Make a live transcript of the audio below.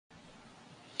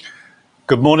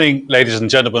Good morning, ladies and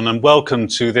gentlemen, and welcome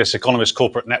to this Economist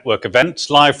Corporate Network event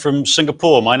live from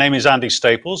Singapore. My name is Andy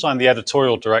Staples. I'm the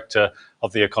editorial director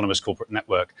of the Economist Corporate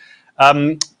Network.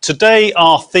 Today,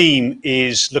 our theme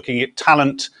is looking at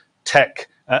talent, tech,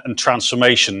 and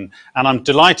transformation. And I'm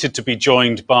delighted to be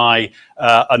joined by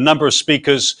a number of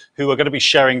speakers who are going to be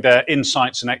sharing their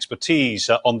insights and expertise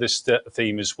on this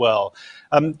theme as well.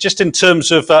 Just in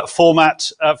terms of format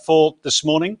for this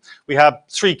morning, we have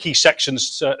three key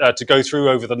sections to go through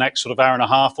over the next sort of hour and a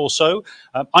half or so.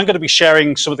 I'm going to be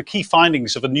sharing some of the key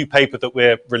findings of a new paper that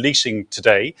we're releasing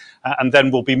today, and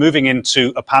then we'll be moving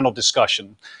into a panel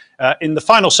discussion. In the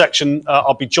final section,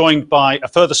 I'll be joined by a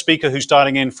further speaker who's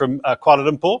dialing in from Kuala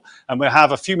Lumpur, and we'll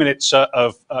have a few minutes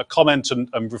of comment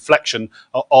and reflection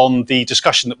on the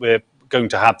discussion that we're going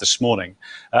to have this morning,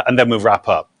 and then we'll wrap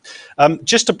up.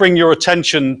 Just to bring your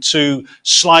attention to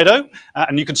Slido,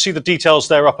 and you can see the details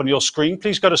there up on your screen.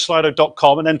 Please go to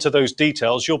slido.com and enter those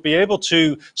details. You'll be able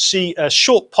to see a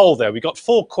short poll there. We've got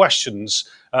 4 questions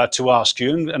to ask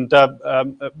you, and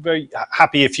very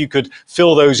happy if you could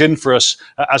fill those in for us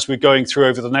as we're going through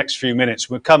over the next few minutes.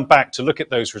 We'll come back to look at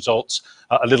those results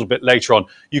a little bit later on.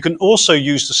 You can also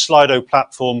use the Slido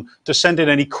platform to send in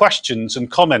any questions and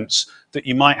comments that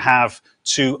you might have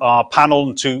to our panel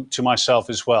and to myself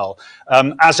as well.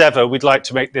 As ever, we'd like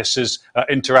to make this as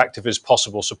interactive as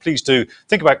possible, so please do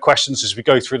think about questions as we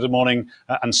go through the morning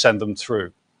and send them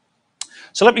through.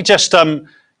 So let me just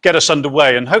get us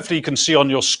underway, and hopefully you can see on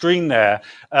your screen there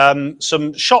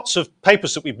some shots of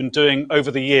papers that we've been doing over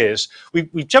the years.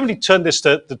 We've generally turned this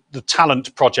to the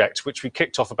Talent Project, which we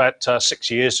kicked off about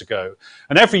 6 years ago.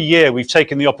 And every year we've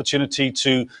taken the opportunity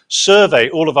to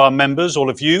survey all of our members, all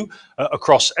of you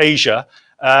across Asia,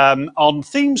 on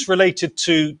themes related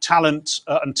to talent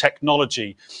and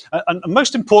technology. And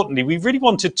most importantly, we really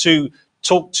wanted to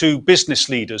talk to business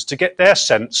leaders to get their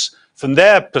sense from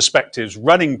their perspectives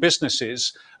running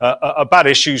businesses about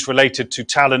issues related to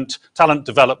talent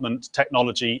development,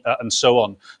 technology, and so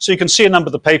on. So you can see a number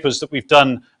of the papers that we've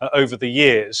done over the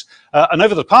years. And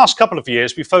over the past couple of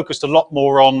years, we focused a lot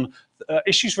more on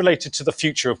issues related to the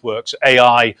future of work, so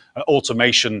AI,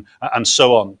 automation, and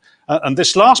so on. And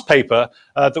this last paper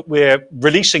that we're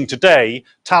releasing today,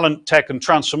 Talent, Tech and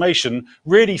Transformation,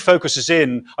 really focuses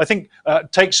in, I think,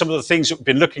 takes some of the things that we've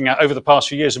been looking at over the past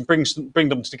few years and bring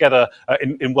them together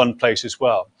in one place as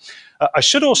well. I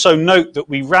should also note that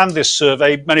we ran this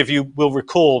survey, many of you will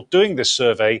recall doing this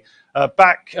survey,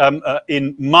 back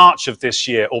in March of this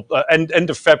year, or end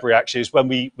of February actually is when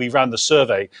we ran the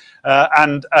survey.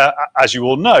 And as you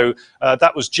all know,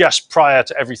 that was just prior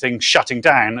to everything shutting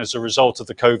down as a result of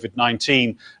the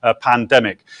COVID-19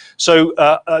 pandemic. So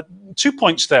 2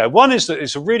 points there. One is that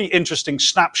it's a really interesting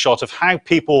snapshot of how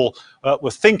people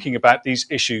were thinking about these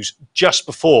issues just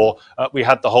before we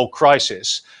had the whole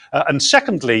crisis. And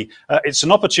secondly, it's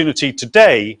an opportunity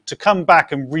today to come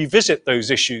back and revisit those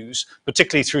issues,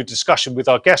 particularly through discussion with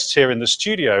our guests here in the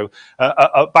studio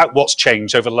about what's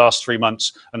changed over the last 3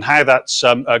 months and how that's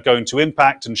going to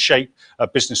impact and shape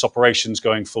business operations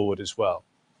going forward as well.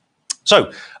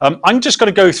 So I'm just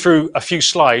going to go through a few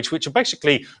slides, which are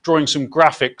basically drawing some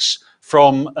graphics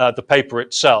from the paper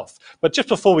itself. But just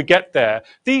before we get there,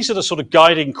 these are the sort of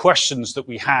guiding questions that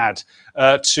we had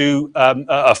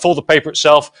for the paper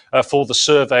itself, for the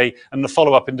survey, and the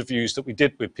follow-up interviews that we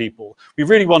did with people. We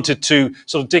really wanted to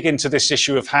sort of dig into this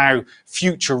issue of how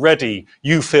future-ready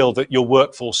you feel that your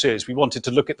workforce is. We wanted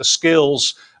to look at the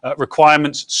skills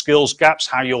requirements, skills gaps,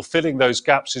 how you're filling those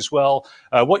gaps as well,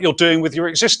 what you're doing with your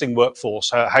existing workforce,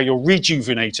 how you're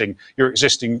rejuvenating your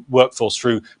existing workforce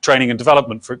through training and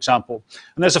development, for example.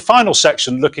 And there's a final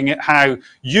section looking at how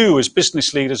you as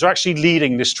business leaders are actually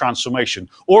leading this transformation.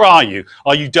 Or are you?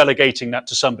 Are you delegating that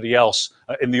to somebody else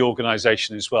in the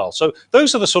organization as well? So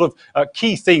those are the sort of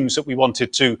key themes that we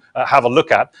wanted to have a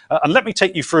look at. And let me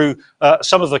take you through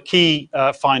some of the key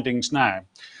findings now.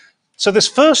 So this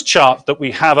first chart that we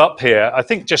have up here, I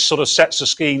think just sort of sets the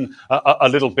scene a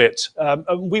little bit.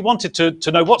 We wanted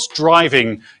to know what's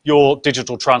driving your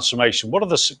digital transformation. What are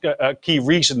the key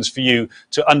reasons for you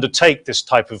to undertake this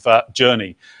type of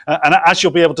journey? And as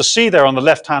you'll be able to see there on the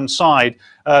left-hand side,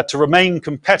 to remain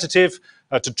competitive,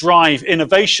 to drive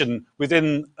innovation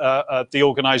within the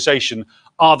organization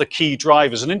are the key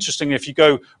drivers. And interestingly, if you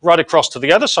go right across to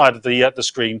the other side of the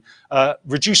screen,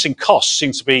 reducing costs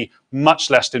seems to be much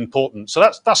less important. So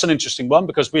that's an interesting one,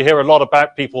 because we hear a lot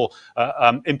about people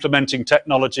implementing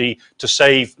technology to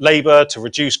save labor, to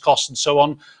reduce costs and so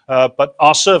on. But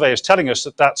our survey is telling us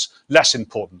that that's less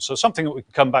important. So something that we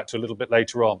can come back to a little bit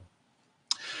later on.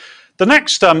 The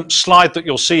next slide that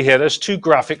you'll see here, there's two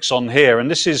graphics on here, and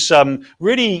this is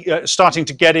really starting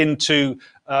to get into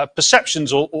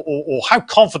perceptions or how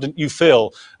confident you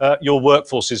feel your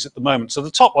workforce is at the moment. So the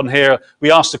top one here,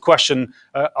 we asked the question,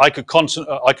 I could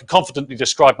confidently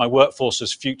describe my workforce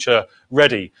as future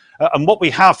ready. And what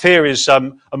we have here is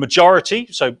a majority,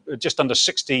 so just under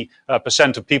 60%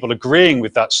 of people agreeing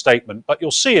with that statement. But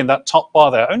you'll see in that top bar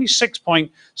there, only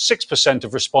 6.6%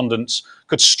 of respondents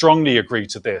could strongly agree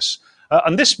to this.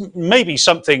 And this may be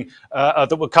something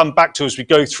that we'll come back to as we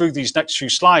go through these next few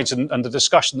slides and the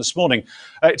discussion this morning.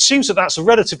 It seems that that's a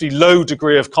relatively low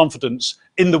degree of confidence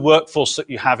in the workforce that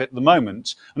you have at the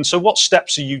moment. And so what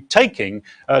steps are you taking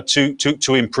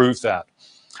to improve that?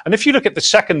 And if you look at the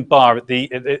second bar at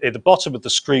the bottom of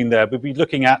the screen there, we'll be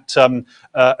looking at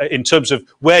in terms of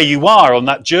where you are on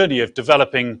that journey of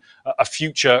developing a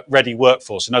future-ready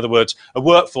workforce. In other words, a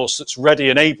workforce that's ready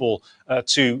and able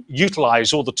to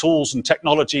utilize all the tools and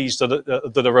technologies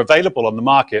that are available on the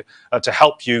market to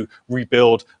help you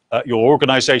rebuild your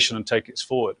organization and take it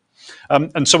forward.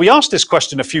 And so we asked this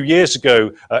question a few years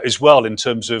ago as well in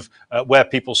terms of where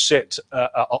people sit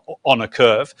on a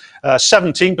curve.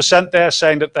 17% there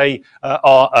saying that they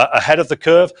are ahead of the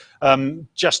curve,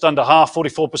 just under half,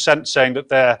 44% saying that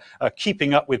they're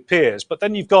keeping up with peers. But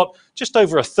then you've got just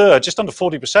over a third, just under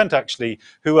 40% actually,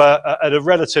 who are at a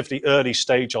relatively early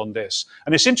stage on this.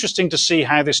 And it's interesting to see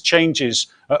how this changes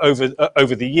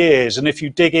over the years. And if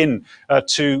you dig in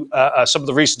to some of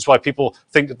the reasons why people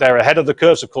think that they're ahead of the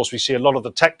curves, of course, we see a lot of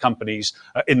the tech companies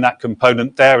in that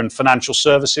component there, and financial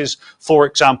services, for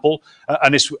example.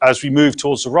 And as we move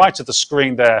towards the right of the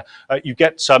screen there, you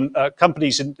get some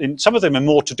companies in some of them in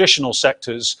more traditional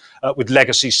sectors with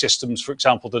legacy systems, for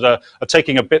example, that are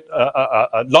taking a bit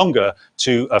longer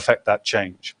to affect that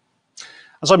change.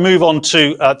 As I move on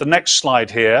to the next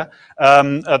slide here,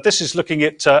 this is looking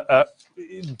at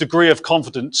degree of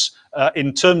confidence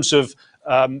in terms of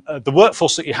the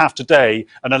workforce that you have today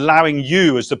and allowing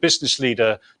you as the business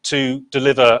leader to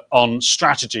deliver on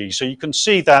strategy. So you can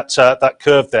see that that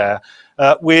curve there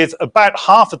with about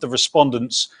half of the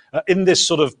respondents in this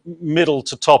sort of middle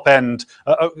to top end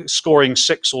scoring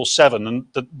 6 or 7, and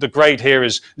the grade here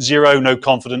is 0, no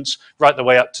confidence, right the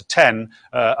way up to 10,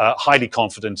 highly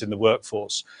confident in the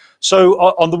workforce. So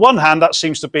on the one hand, that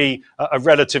seems to be a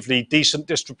relatively decent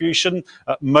distribution.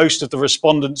 Most of the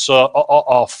respondents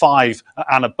are 5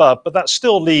 and above, but that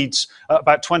still leads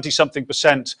about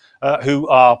 20-something% who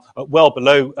are well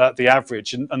below the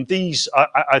average. And these,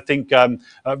 I think,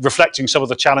 reflecting some of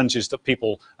the challenges that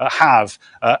people have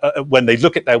when they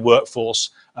look at their workforce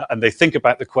and they think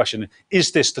about the question,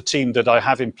 is this the team that I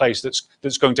have in place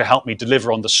that's going to help me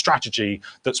deliver on the strategy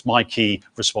that's my key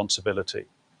responsibility?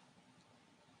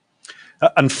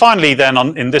 And finally, then,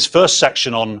 in this first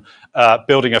section on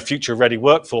building a future-ready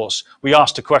workforce, we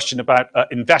asked a question about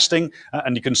investing,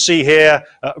 and you can see here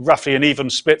roughly an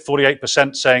even split,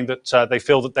 48% saying that they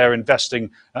feel that they're investing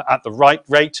at the right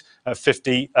rate,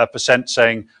 50%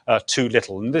 saying too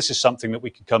little. And this is something that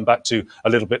we can come back to a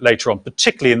little bit later on,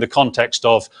 particularly in the context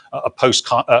of a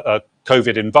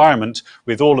post-COVID environment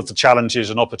with all of the challenges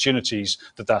and opportunities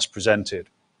that that's presented.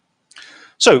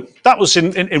 So that was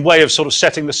in way of sort of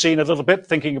setting the scene a little bit,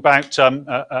 thinking about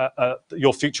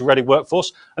your future-ready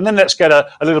workforce. And then let's get a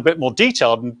little bit more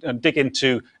detailed and dig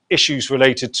into issues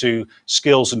related to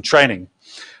skills and training.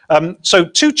 So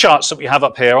two charts that we have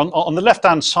up here. On the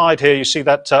left-hand side here, you see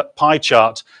that pie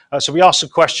chart. So we asked the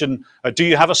question, do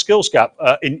you have a skills gap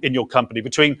in your company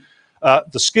between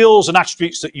the skills and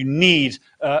attributes that you need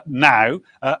now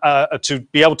to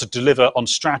be able to deliver on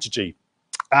strategy?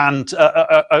 And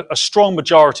a strong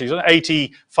majority,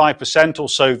 85% or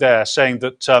so there, saying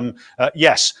that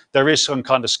yes, there is some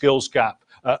kind of skills gap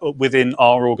within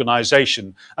our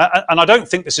organization. And I don't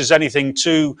think this is anything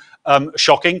too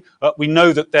shocking. We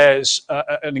know that there's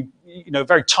a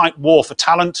very tight war for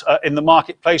talent in the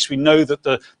marketplace. We know that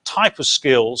the type of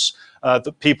skills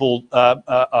that people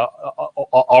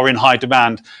are in high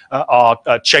demand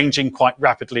are changing quite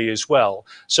rapidly as well.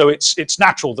 So it's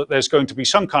natural that there's going to be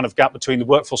some kind of gap between the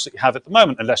workforce that you have at the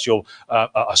moment, unless you're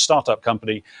a startup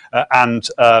company, and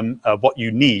what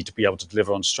you need to be able to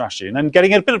deliver on strategy. And then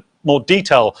getting a bit more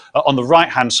detail on the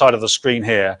right-hand side of the screen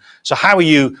here. So how are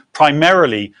you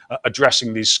primarily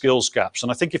addressing these skills gaps?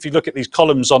 And I think if you look at these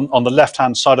columns on the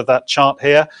left-hand side of that chart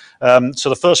here, so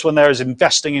the first one there is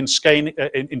investing in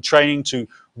training to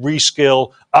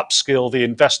reskill, upskill the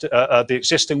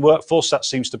existing workforce. That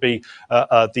seems to be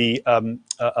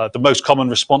the most common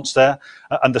response there.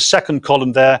 And the second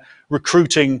column there,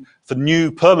 recruiting for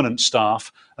new permanent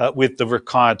staff. with the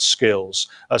required skills.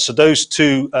 So those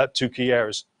two key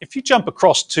areas. If you jump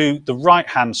across to the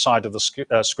right-hand side of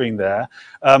the screen there,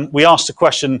 we asked the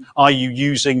question, are you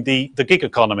using the gig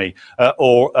economy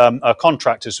or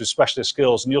contractors with specialist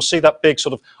skills? And you'll see that big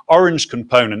sort of orange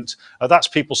component. That's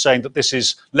people saying that this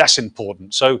is less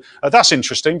important. So that's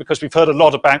interesting, because we've heard a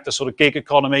lot about the sort of gig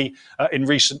economy in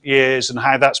recent years and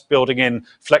how that's building in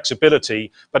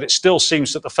flexibility, but it still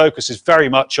seems that the focus is very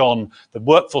much on the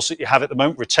workforce that you have at the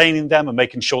moment, retaining them and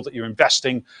making sure that you're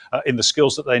investing in the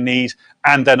skills that they need,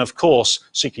 and then of course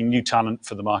seeking new talent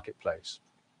for the marketplace.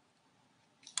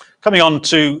 Coming on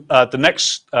to the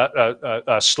next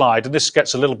slide, and this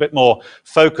gets a little bit more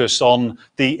focus on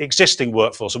the existing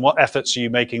workforce and what efforts are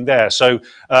you making there. So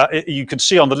you can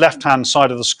see on the left-hand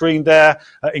side of the screen there,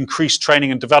 increased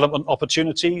training and development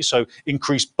opportunities, so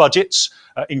increased budgets,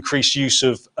 increased use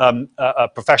of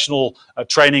professional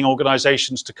training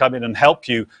organizations to come in and help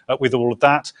you with all of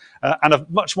that, and a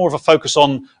much more of a focus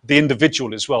on the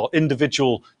individual as well,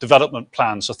 individual development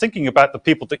plans. So thinking about the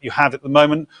people that you have at the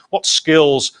moment, what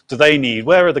skills do they need?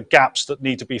 Where are the gaps that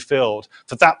need to be filled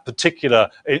for that particular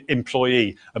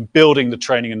employee, and building the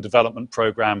training and development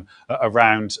program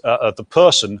around the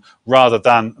person rather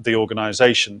than the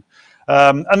organization.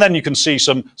 And then you can see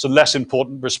some less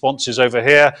important responses over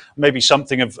here, maybe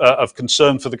something of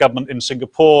concern for the government in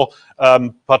Singapore.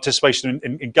 Participation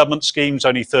in government schemes,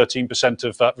 only 13%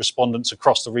 of respondents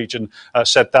across the region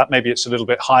said that. Maybe it's a little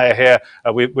bit higher here.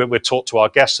 We're taught to our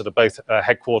guests that are both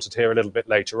headquartered here a little bit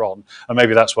later on, and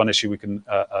maybe that's one issue we can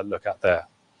look at there.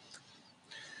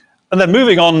 And then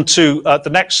moving on to the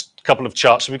next couple of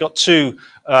charts, so we've got two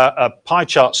pie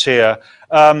charts here.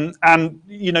 And,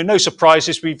 you know, no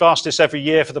surprises. We've asked this every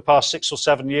year for the past 6 or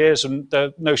 7 years, and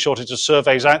there's no shortage of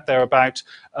surveys out there about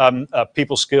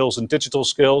people skills and digital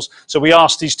skills. So we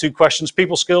asked these two questions.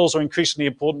 People skills are increasingly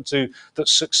important to the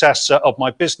success of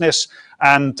my business,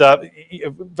 and a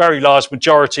very large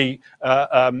majority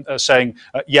saying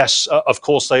yes, of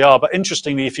course they are. But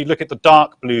interestingly, if you look at the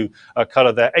dark blue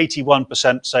color there,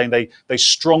 81% saying they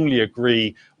strongly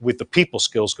agree with the people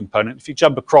skills component. If you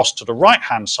jump across to the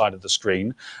right-hand side of the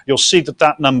screen, you'll see that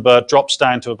that number drops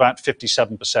down to about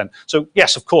 57%. So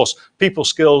yes, of course, people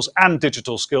skills and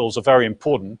digital skills are very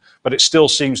important, but it still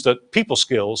seems that people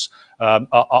skills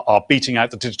are beating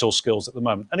out the digital skills at the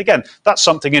moment. And again, that's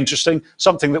something interesting,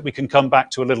 something that we can come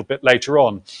back to a little bit later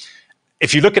on.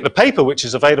 If you look at the paper, which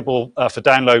is available for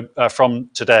download from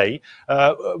today,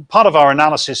 part of our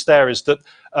analysis there is that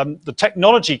the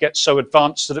technology gets so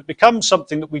advanced that it becomes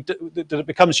something that it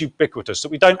becomes ubiquitous, that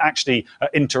we don't actually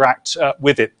interact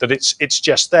with it, that it's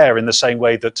just there in the same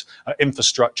way that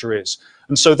infrastructure is.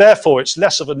 And so therefore, it's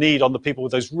less of a need on the people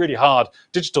with those really hard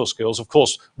digital skills. Of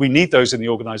course, we need those in the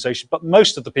organization, but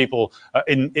most of the people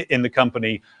in the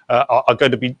company are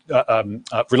going to be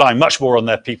relying much more on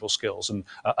their people skills. And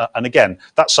again,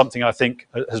 that's something I think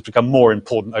has become more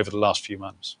important over the last few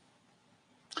months.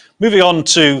 Moving on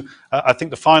to, I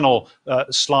think, the final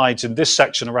slides in this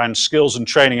section around skills and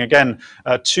training. Again,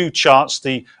 two charts.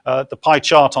 The pie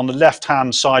chart on the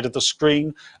left-hand side of the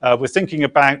screen. We're thinking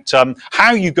about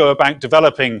how you go about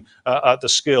developing the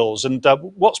skills. And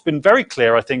what's been very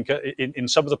clear, I think, in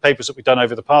some of the papers that we've done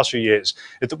over the past few years,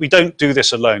 is that we don't do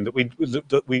this alone, that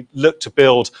we look to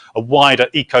build a wider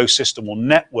ecosystem or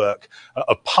network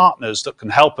of partners that can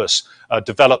help us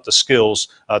develop the skills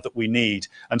that we need.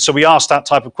 And so we asked that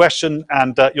type of question,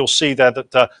 and you'll see there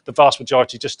that the vast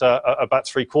majority, just about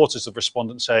 3/4 of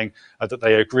respondents saying that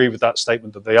they agree with that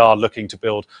statement, that they are looking to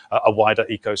build a wider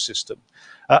ecosystem.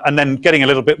 And then getting a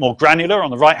little bit more granular, on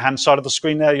the right-hand side of the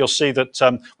screen there, you'll see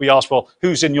that we asked, well,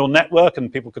 who's in your network?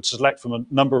 And people could select from a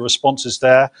number of responses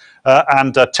there.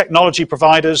 And technology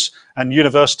providers and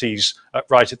universities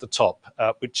right at the top,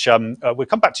 which we'll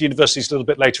come back to universities a little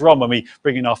bit later on when we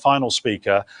bring in our final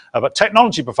speaker. But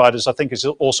technology providers, I think, is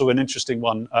also an interesting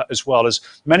one as well, as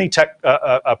many tech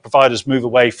providers move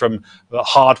away from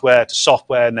hardware to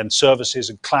software and then services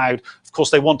and cloud. Of course,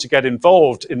 they want to get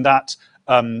involved in that,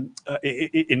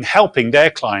 in helping their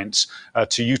clients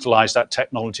to utilize that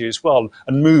technology as well,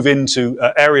 and move into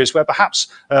areas where perhaps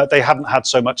they haven't had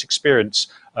so much experience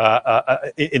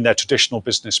in their traditional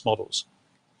business models.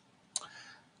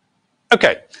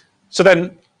 Okay, so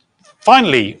then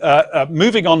finally,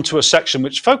 moving on to a section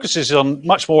which focuses on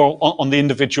much more on the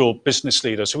individual business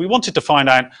leader. So we wanted to find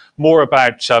out more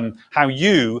about how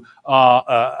you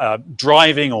are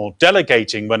driving or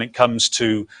delegating when it comes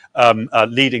to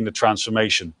leading the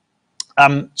transformation.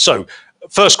 So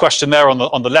first question there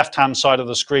on the left-hand side of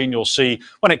the screen, you'll see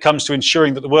when it comes to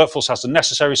ensuring that the workforce has the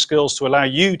necessary skills to allow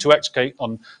you to execute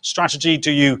on strategy,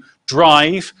 do you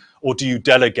drive or do you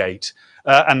delegate?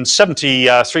 and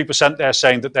 73% they're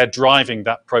saying that they're driving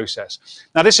that process.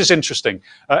 Now, this is interesting.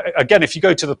 Again, if you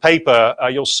go to the paper,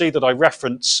 you'll see that I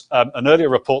reference an earlier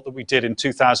report that we did in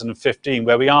 2015,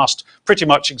 where we asked pretty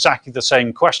much exactly the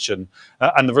same question.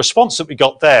 And the response that we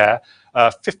got there,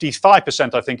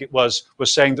 55%, I think it was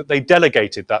saying that they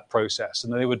delegated that process,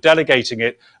 and they were delegating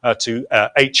it to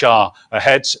HR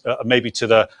heads, maybe to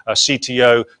the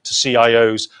CTO, to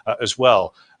CIOs as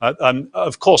well.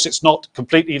 Of course, it's not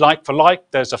completely like for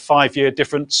like. There's a 5-year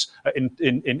difference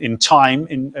in time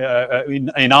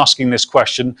in asking this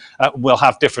question. We'll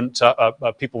have different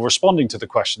people responding to the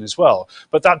question as well.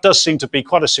 But that does seem to be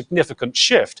quite a significant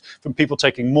shift from people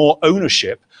taking more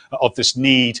ownership of this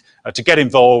need to get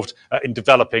involved in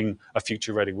developing a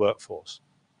future-ready workforce.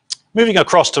 Moving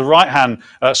across to the right-hand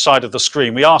side of the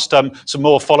screen, we asked some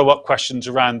more follow-up questions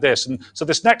around this. And so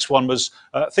this next one was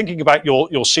thinking about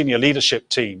your senior leadership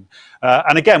team.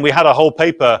 And again, we had a whole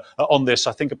paper on this,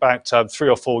 I think about 3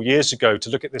 or 4 years ago, to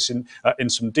look at this in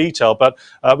some detail. But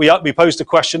we posed a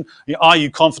question: are you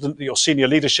confident that your senior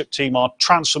leadership team are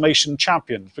transformation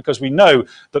champions? Because we know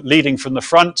that leading from the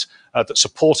front, that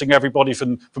supporting everybody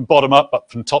from bottom up, but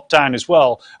from top down as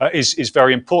well, is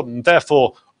very important. And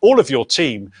therefore, all of your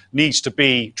team needs to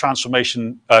be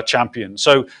transformation champions.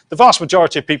 So the vast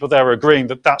majority of people there are agreeing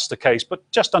that that's the case, but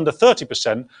just under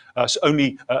 30%,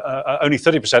 only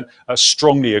 30% are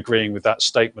strongly agreeing with that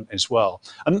statement as well.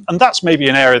 And that's maybe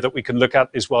an area that we can look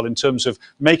at as well, in terms of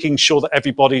making sure that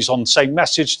everybody's on the same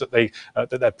message, that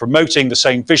they're promoting the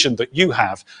same vision that you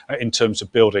have in terms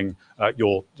of building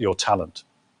your talent.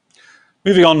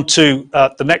 Moving on to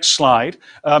the next slide.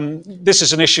 This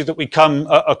is an issue that we come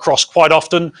across quite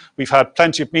often. We've had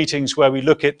plenty of meetings where we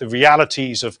look at the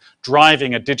realities of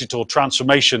driving a digital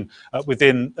transformation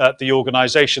within the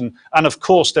organization. And of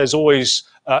course, there's always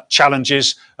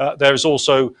challenges. There is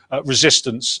also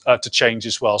resistance to change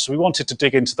as well. So we wanted to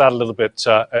dig into that a little bit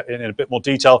in a bit more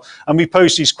detail. And we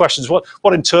posed these questions: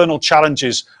 what internal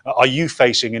challenges are you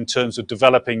facing in terms of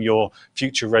developing your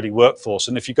future-ready workforce?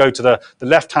 And if you go to the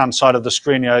left-hand side of the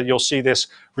screen here, you'll see this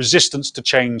resistance to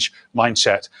change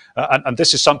mindset. And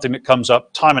this is something that comes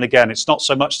up time and again. It's not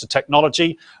so much the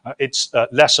technology. It's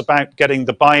less about getting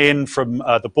the buy-in from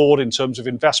the board in terms of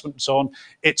investment and so on.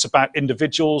 It's about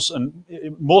individuals, and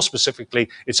more specifically,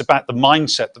 it's about the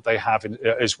mindset that they have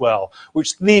as well,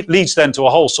 which leads then to a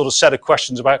whole sort of set of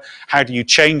questions about how do you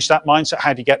change that mindset?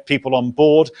 How do you get people on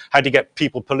board? How do you get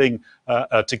people pulling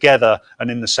together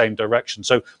and in the same direction?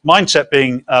 So mindset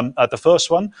being the first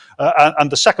one,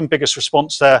 and the second biggest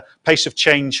response there, pace of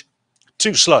change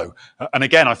too slow. And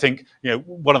again, I think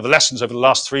one of the lessons over the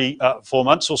last 3-4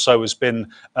 months or so has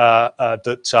been that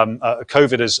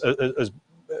COVID has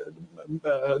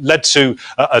led to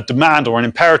a demand or an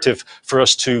imperative for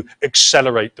us to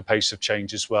accelerate the pace of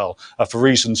change as well, for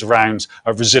reasons around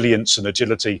resilience and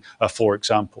agility, for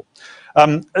example.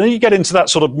 And then you get into that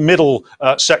sort of middle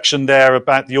section there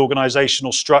about the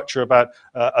organizational structure, about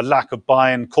a lack of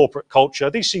buy-in, corporate culture.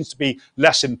 These seems to be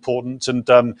less important.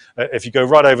 And if you go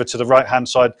right over to the right-hand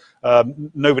side,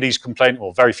 nobody's complaining,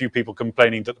 or very few people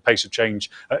complaining, that the pace of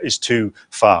change is too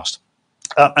fast.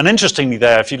 And interestingly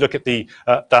there, if you look at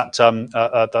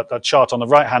that chart on the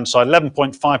right-hand side,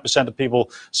 11.5% of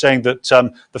people saying that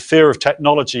the fear of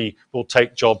technology will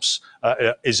take jobs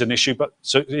is an issue. But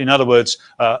so, in other words,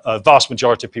 a vast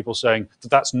majority of people saying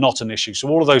that that's not an issue. So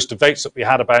all of those debates that we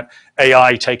had about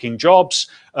AI taking jobs,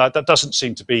 that doesn't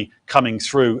seem to be coming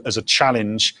through as a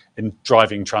challenge in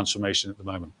driving transformation at the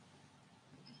moment.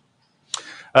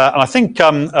 And I think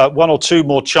one or two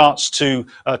more charts to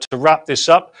wrap this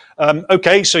up.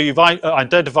 Okay, so you've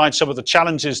identified some of the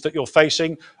challenges that you're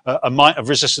facing, a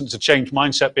resistance to change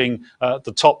mindset being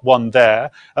the top one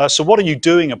there. So what are you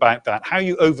doing about that? How are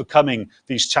you overcoming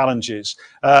these challenges?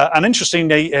 And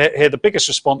interestingly, here the biggest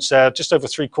response there, just over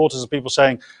 3/4 of people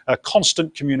saying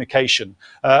constant communication.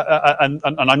 And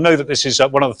I know that this is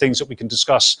one of the things that we can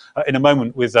discuss in a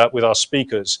moment with our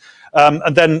speakers.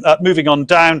 And then moving on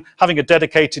down, having a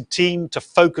dedicated team to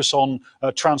focus on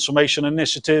transformation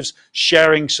initiatives,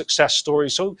 sharing success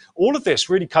stories. So all of this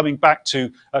really coming back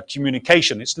to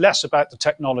communication. It's less about the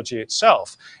technology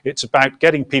itself. It's about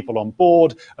getting people on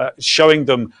board, showing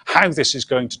them how this is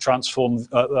going to transform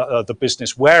the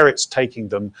business, where it's taking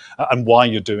them, and why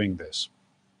you're doing this.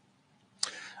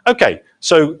 Okay,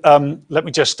 so let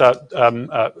me just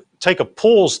take a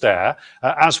pause there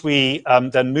as we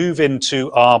then move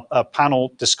into our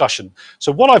panel discussion.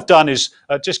 So what I've done is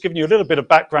just given you a little bit of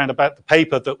background about the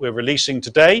paper that we're releasing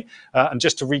today. And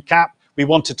just to recap, we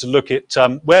wanted to look at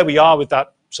where we are with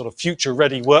that sort of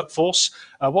future-ready workforce,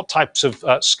 what types of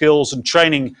skills and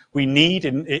training we need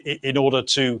in order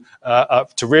to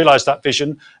realise that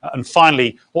vision, and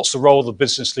finally, what's the role of the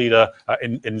business leader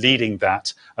in leading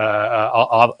that?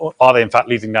 Are they in fact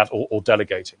leading that or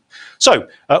delegating? So,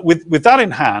 with that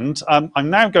in hand, I'm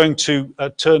now going to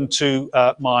turn to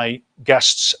my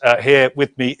guests here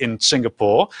with me in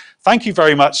Singapore. Thank you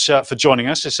very much for joining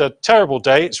us. It's a terrible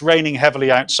day. It's raining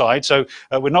heavily outside, so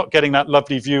we're not getting that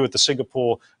lovely view of the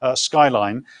Singapore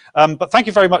skyline. But thank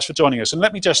you very much for joining us. And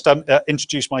let me just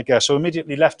introduce my guests. So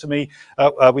immediately left to me,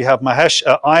 we have Mahesh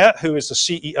Iyer, who is the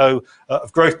CEO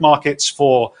of Growth Markets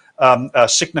for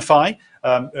Signify.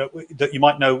 That you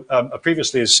might know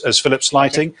previously as Philips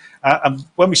Lighting. And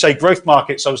when we say growth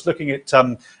markets, I was looking at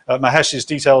Mahesh's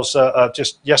details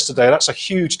just yesterday. That's a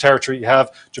huge territory you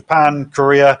have: Japan,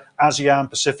 Korea, ASEAN,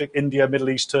 Pacific, India,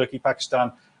 Middle East, Turkey,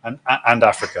 Pakistan, and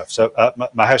Africa. So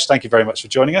Mahesh, thank you very much for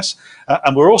joining us.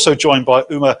 And we're also joined by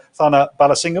Uma Thana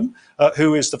Balasingham,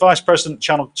 who is the Vice President,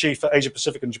 Channel Chief for Asia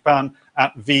Pacific and Japan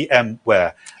at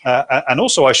VMware. And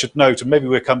also I should note, and maybe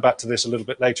we'll come back to this a little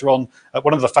bit later on,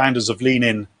 one of the founders of Lean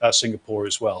In Singapore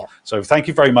as well. So thank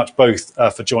you very much both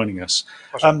for joining us.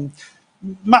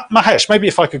 Mahesh, maybe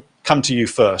if I could come to you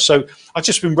first. So I've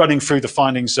just been running through the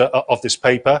findings of this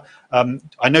paper.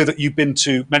 I know that you've been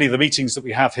to many of the meetings that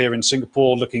we have here in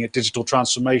Singapore, looking at digital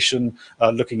transformation,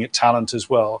 looking at talent as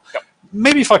well. Yep.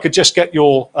 Maybe if I could just get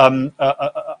your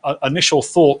initial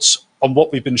thoughts on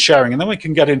what we've been sharing, and then we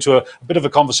can get into a bit of a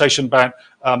conversation about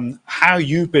how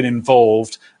you've been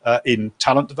involved in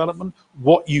talent development,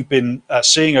 what you've been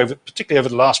seeing particularly over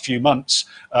the last few months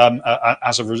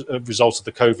as a result of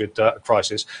the COVID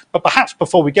crisis. But perhaps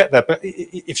before we get there, but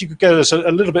if you could get us a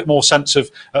little bit more sense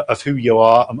of who you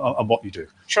are and what you do.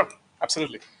 Sure,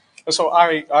 absolutely. So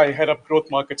I head up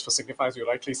growth markets for Signify, as you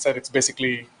rightly said. It's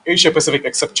basically Asia Pacific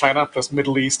except China plus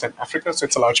Middle East and Africa, so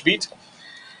it's a large beat.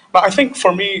 But I think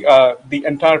for me, the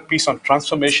entire piece on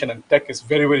transformation and tech is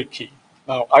very, very key.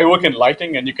 Now, I work in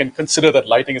lighting, and you can consider that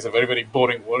lighting is a very, very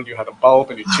boring world. You had a bulb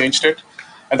and you changed it.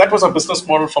 And that was our business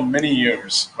model for many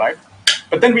years, right?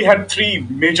 But then we had three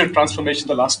major transformations in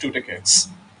the last 2 decades.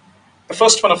 The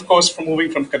first one, of course, from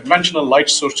moving from conventional light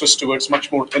sources towards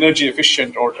much more energy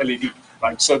efficient or LED,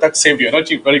 right? So that saved you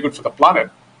energy, very good for the planet.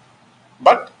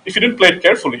 But if you didn't play it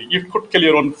carefully, you could kill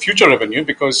your own future revenue,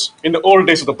 because in the old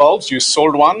days of the bulbs, you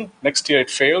sold one, next year it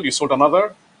failed, you sold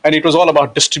another, and it was all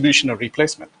about distribution and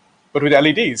replacement. But with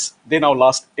LEDs, they now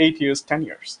last 8 years, 10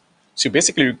 years. So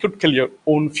basically, you could kill your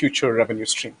own future revenue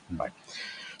stream, right?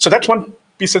 So that's one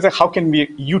piece of how can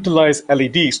we utilize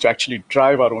LEDs to actually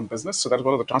drive our own business. So that's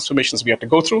one of the transformations we had to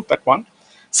go through, that one.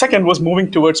 Second was moving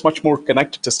towards much more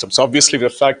connected systems. So obviously, the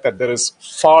fact that there is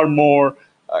far more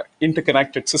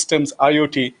interconnected systems,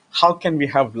 IoT, how can we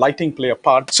have lighting play a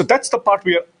part? So that's the part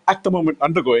we are at the moment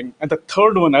undergoing. And the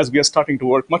third one, as we are starting to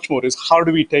work much more, is how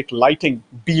do we take lighting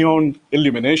beyond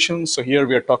illumination? So here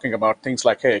we are talking about things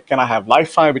like, hey, can I have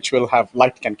Wi-Fi, which will have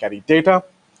light can carry data,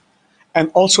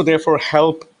 and also therefore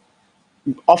help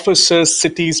offices,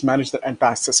 cities manage their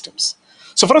entire systems.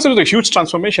 So for us, it was a huge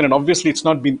transformation, and obviously it's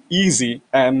not been easy,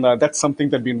 and that's something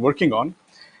that we've been working on.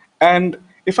 And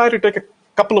if I had to take a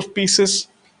couple of pieces,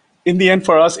 in the end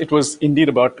for us, it was indeed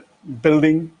about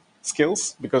building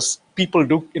skills, because people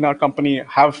do in our company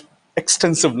have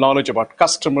extensive knowledge about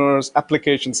customers,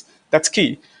 applications. That's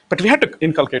key. But we had to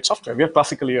inculcate software. We are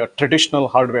classically a traditional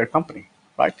hardware company,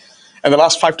 right? And the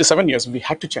last 5 to 7 years, we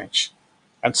had to change.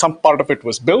 And some part of it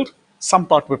was build, some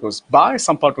part of it was buy,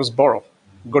 some part was borrow.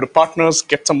 Go to partners,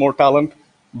 get some more talent,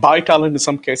 buy talent in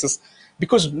some cases,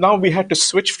 because now we had to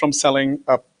switch from selling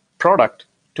a product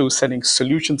to selling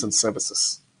solutions and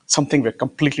services, something we're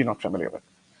completely not familiar with.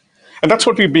 And that's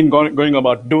what we've been going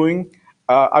about doing.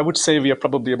 I would say we are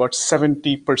probably about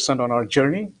 70% on our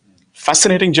journey.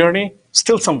 Fascinating journey,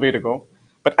 still some way to go.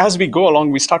 But as we go along,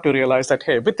 we start to realize that,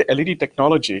 hey, with the LED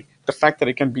technology, the fact that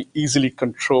it can be easily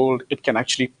controlled, it can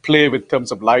actually play with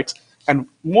terms of lights, and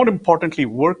more importantly,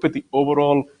 work with the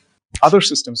overall other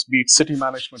systems, be it city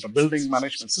management or building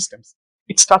management systems,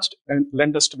 it starts to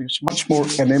lend us to be much more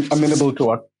amenable to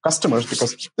our customers,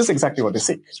 because this is exactly what they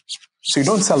seek. So you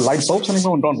don't sell light bulbs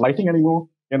anymore, don't lighting anymore.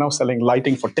 You're now selling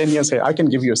lighting for 10 years. Hey, I can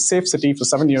give you a safe city for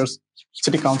 7 years.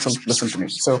 City council, listen to me.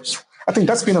 So I think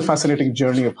that's been a fascinating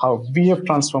journey of how we have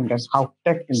transformed, and how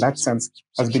tech in that sense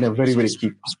has been a very, very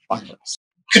key part of us.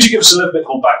 Could you give us a little bit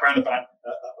more background about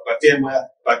VMware,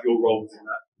 about your role within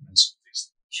that?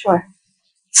 Sure.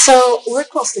 So we're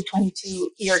close to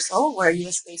 22 years old. We're a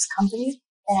US-based company,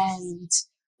 and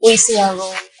we see our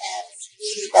role as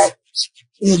really that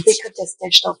ubiquitous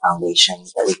digital foundation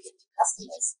that we give to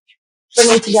customers.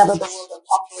 bringing together the world of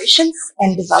operations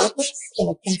and developers in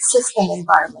a consistent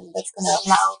environment that's going to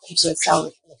allow them to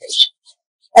accelerate innovation.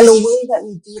 And the way that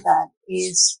we do that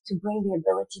is to bring the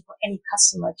ability for any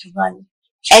customer to run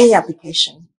any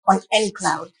application on any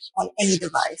cloud, on any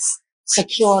device,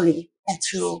 securely and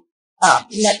through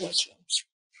networking.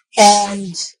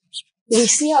 And we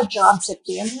see our jobs at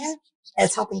VMware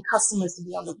as helping customers to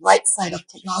be on the right side of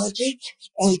technology.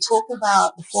 And we talk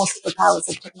about the four superpowers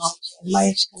of technology. And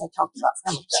Mahesh kind of talked about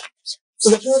some of them. So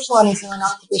the first one is around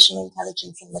artificial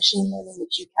intelligence and machine learning,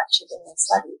 which you captured in your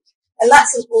study. And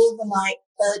that's an overnight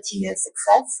 30-year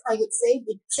success, I would say,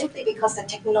 simply because the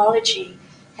technology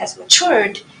has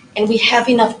matured and we have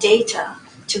enough data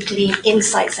to glean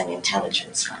insights and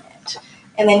intelligence from it.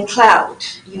 And then cloud,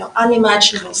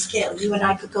 unimaginable scale. You and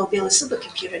I could go build a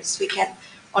supercomputer this weekend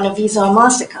on a Visa or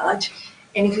MasterCard.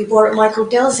 And if we borrowed Michael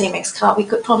Dell's Amex card, we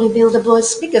could probably build the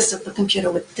world's biggest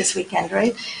supercomputer this weekend,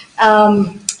 right?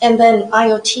 And then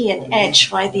IoT and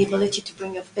edge, right? The ability to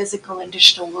bring your physical and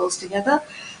digital worlds together.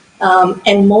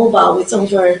 And mobile, with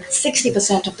over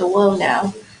 60% of the world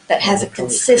now that has a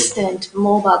consistent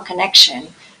mobile connection,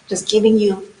 just giving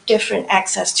you different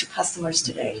access to customers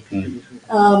today.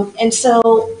 And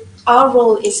so our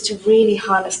role is to really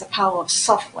harness the power of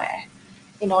software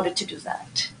in order to do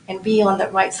that and be on the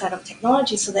right side of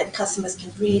technology so that customers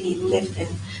can really lift and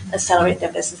accelerate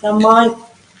their business. Now, my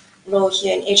role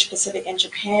here in Asia Pacific and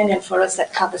Japan, and for us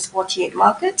that covers 48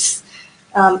 markets,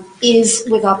 is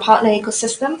with our partner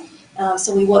ecosystem.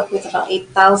 So we work with about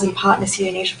 8,000 partners here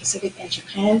in Asia Pacific and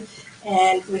Japan,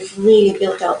 and we've really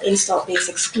built our install base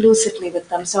exclusively with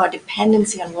them. So our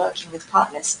dependency on working with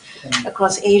partners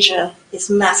across Asia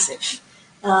is massive.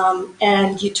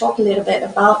 And you talk a little bit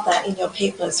about that in your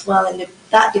paper as well, and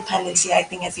that dependency, I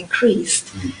think, has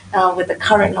increased with the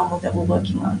current normal that we're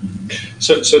working on.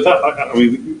 So that,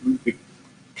 we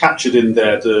captured in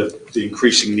there the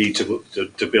increasing need to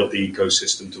build the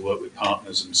ecosystem, to work with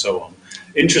partners and so on.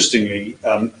 Interestingly,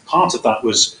 part of that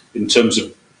was in terms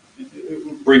of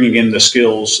bringing in the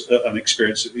skills and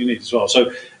experience that you need as well.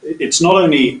 So it's not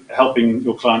only helping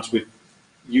your clients with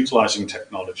utilizing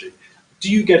technology.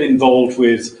 Do you get involved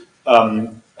with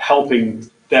helping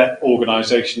their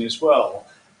organization as well,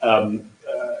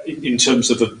 in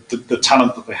terms of the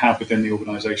talent that they have within the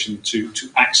organization to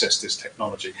access this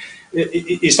technology?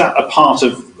 Is that a part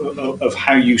of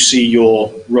how you see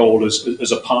your role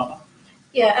as a partner?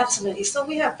 Yeah, absolutely. So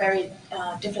we have very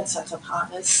different sets of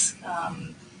partners.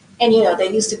 And,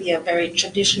 there used to be a very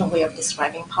traditional way of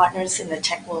describing partners in the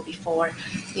tech world before.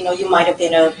 You might have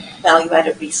been a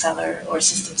value-added reseller or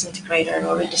systems integrator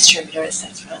or a distributor,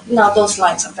 etc. Now, those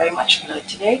lines are very much blurred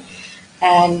today.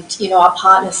 And, our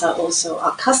partners are also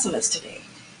our customers today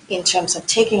in terms of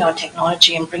taking our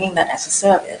technology and bringing that as a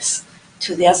service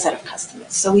to their set of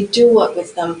customers. So we do work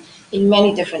with them in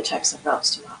many different types of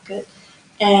routes to market.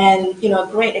 And, a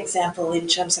great example in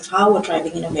terms of how we're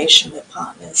driving innovation with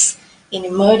partners in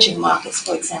emerging markets,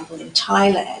 for example, in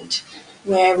Thailand,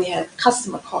 where we have a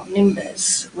customer called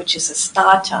Nimbus, which is a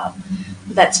startup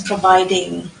that's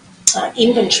providing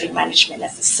inventory management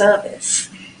as a service,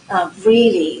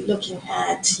 really looking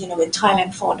at, with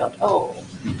Thailand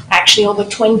 4.0, actually over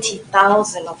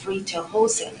 20,000 of retail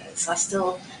wholesalers are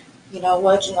still,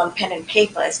 working on pen and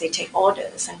paper as they take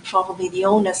orders, and probably the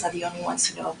owners are the only ones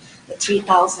who know the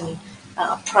 3,000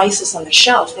 prices on the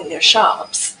shelf in their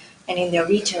shops and in their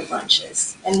retail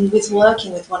branches. And with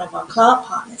working with one of our cloud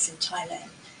partners in Thailand,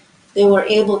 they were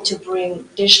able to bring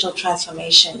digital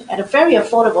transformation at a very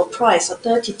affordable price of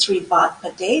 33 baht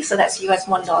per day, so that's US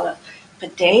 $1 per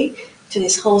day, to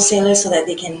these wholesalers so that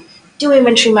they can do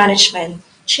inventory management,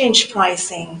 change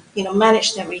pricing,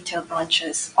 manage their retail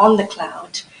branches on the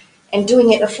cloud, and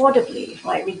doing it affordably,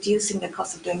 right? Reducing the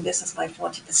cost of doing business by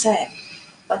 40%,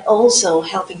 but also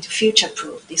helping to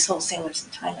future-proof these wholesalers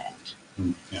in Thailand.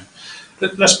 Yeah.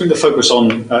 Let's bring the focus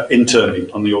on internally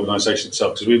on the organisation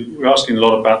itself, because we're asking a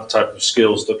lot about the type of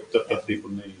skills that people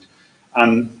need.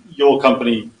 And your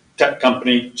company, tech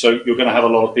company, so you're going to have a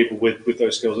lot of people with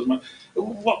those skills.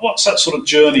 What's that sort of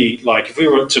journey like? If we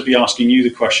were to be asking you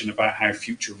the question about how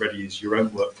future ready is your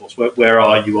own workforce, where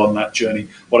are you on that journey?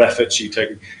 What efforts are you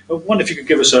taking? I wonder if you could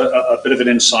give us a bit of an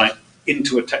insight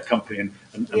into a tech company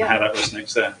and how that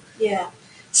resonates there. Yeah.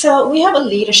 So we have a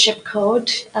leadership code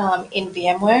in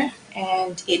VMware,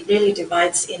 and it really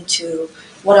divides into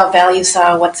what our values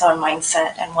are, what's our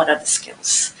mindset, and what are the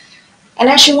skills. And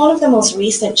actually, one of the most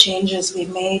recent changes we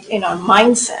made in our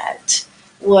mindset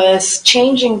was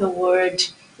changing the word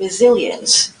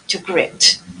resilience to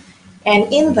grit.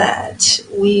 And in that,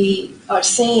 we are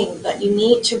saying that you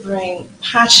need to bring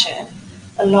passion,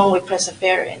 along with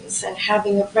perseverance and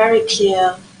having a very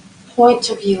clear point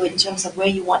of view in terms of where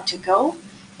you want to go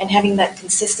and having that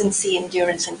consistency,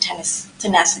 endurance, and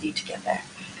tenacity together.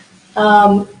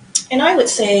 And I would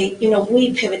say,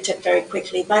 we pivoted very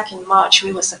quickly. Back in March,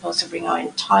 we were supposed to bring our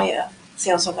entire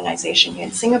sales organization here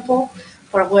in Singapore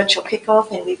for a virtual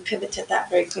kickoff, and we pivoted that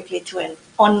very quickly to an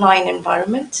online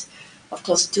environment of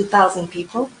close to 2,000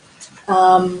 people.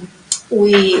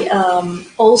 We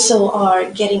also are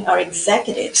getting our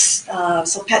executives.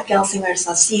 So Pat Gelsinger is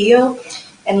our CEO,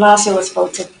 and last year was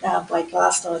voted by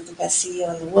Glassdoor as the best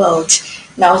CEO in the world.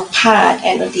 Now Pat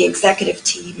and the executive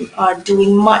team are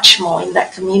doing much more in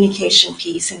that communication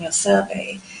piece in your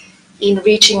survey, in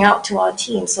reaching out to our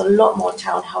team. So a lot more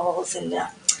town halls and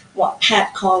what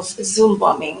Pat calls Zoom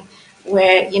bombing,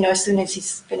 where, as soon as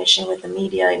he's finishing with the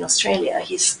media in Australia,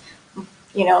 he's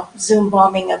Zoom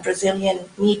bombing a Brazilian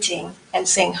meeting and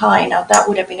saying hi. Now that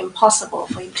would have been impossible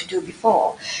for him to do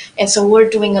before. And so we're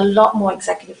doing a lot more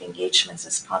executive engagements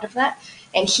as part of that.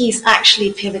 And he's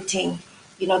actually pivoting,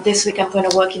 this week I'm going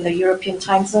to work in the European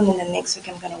time zone, and then next week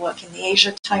I'm going to work in the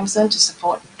Asia time zone to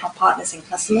support our partners and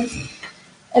customers.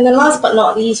 And then last but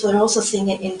not least, we're also seeing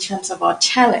it in terms of our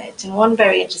talent. And one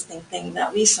very interesting thing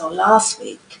that we saw last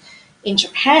week in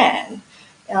Japan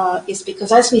is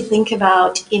because as we think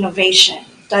about innovation,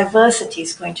 diversity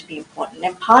is going to be important.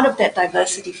 And part of that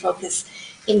diversity focus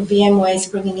in VMware is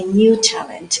bringing in new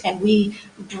talent. And we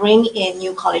bring in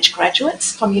new college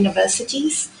graduates from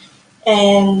universities.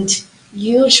 And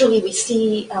usually we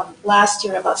see last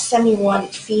year about 71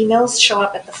 females show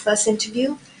up at the first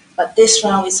interview. But this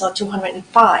round we saw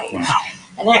 205. Wow.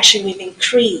 And actually we've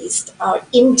increased our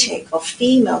intake of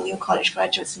female new college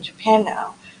graduates in Japan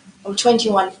now from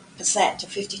 21% to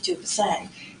 52%.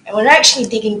 And we're actually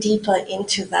digging deeper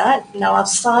into that. Now,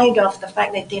 outside of the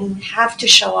fact they didn't have to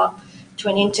show up to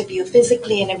an interview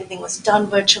physically and everything was done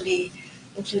virtually,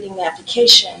 including the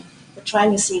application, we're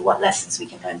trying to see what lessons we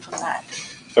can learn from that.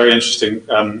 Very interesting.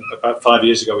 About 5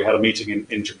 years ago, we had a meeting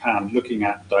in Japan looking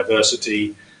at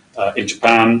diversity in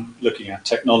Japan, looking at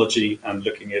technology and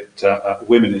looking at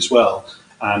women as well.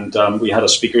 And we had a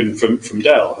speaker in from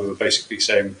Dell who were basically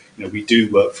saying, we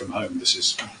do work from home. This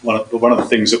is one of the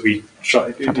things that we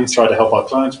try to help our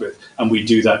clients with, and we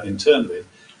do that internally.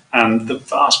 And the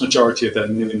vast majority of their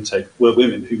new intake were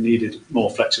women who needed more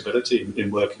flexibility in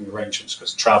working arrangements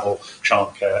because travel,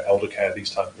 childcare, elder care, these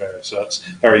type of areas. So that's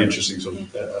very interesting sort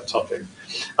of topic.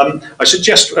 I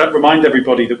suggest remind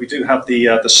everybody that we do have the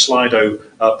Slido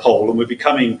poll, and we'll be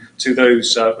coming to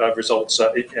those results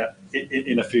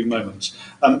in a few moments.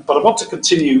 But I want to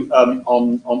continue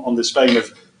on this vein of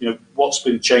what's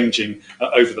been changing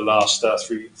over the last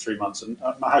three months. And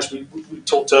Mahesh, we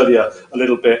talked earlier a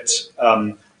little bit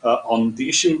on the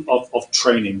issue of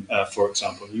training, for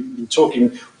example. You were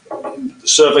talking in the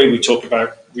survey, we talked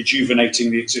about rejuvenating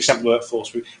the existing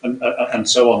workforce and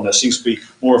so on. There seems to be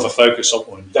more of a focus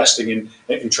on investing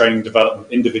in training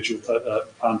development, individual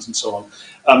plans and so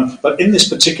on. But in this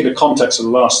particular context of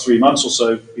the last 3 months or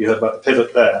so, you heard about the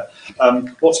pivot there.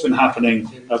 What's been happening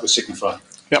with Signify?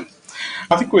 Yeah,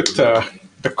 I think with the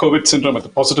COVID syndrome, the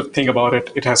positive thing about it,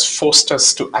 it has forced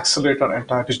us to accelerate our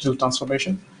entire digital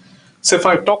transformation. So if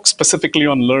I talk specifically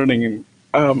on learning,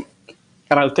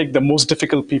 and I'll take the most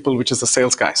difficult people, which is the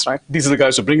sales guys, right? These are the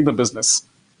guys who bring the business,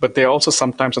 but they also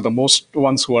sometimes are the most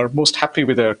ones who are most happy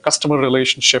with their customer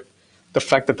relationship, the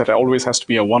fact that there always has to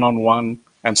be a one-on-one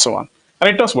and so on. And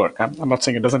it does work. I'm not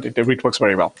saying it doesn't, it works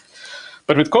very well.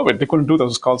 But with COVID, they couldn't do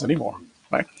those calls anymore,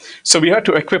 right? So we had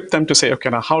to equip them to say,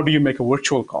 okay, now how do you make a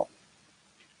virtual call?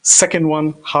 Second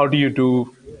one, how do you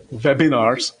do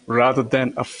webinars rather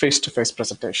than a face-to-face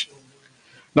presentation?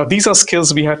 Now, these are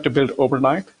skills we had to build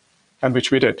overnight, and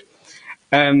which we did.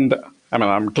 And I mean,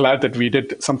 I'm glad that we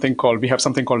have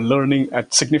something called Learning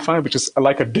at Signify, which is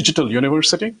like a digital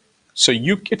university. So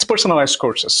it's personalized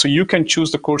courses. So you can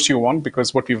choose the course you want,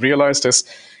 because what we've realized is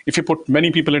if you put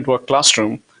many people into a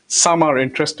classroom, some are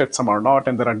interested, some are not,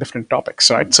 and there are different topics,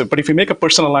 right? So, but if you make a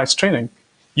personalized training,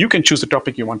 you can choose the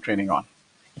topic you want training on.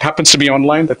 It happens to be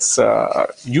online, that's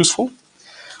useful.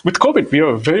 With COVID, we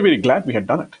are very, very glad we had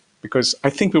done it, because I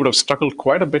think we would have struggled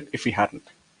quite a bit if we hadn't.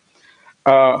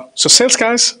 So sales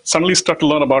guys suddenly start to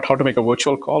learn about how to make a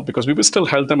virtual call, because we still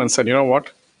held them and said, you know what,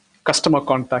 customer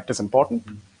contact is important.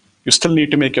 You still need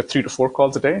to make your 3 to 4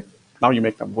 calls a day. Now you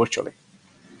make them virtually.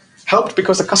 Helped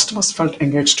because the customers felt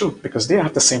engaged too, because they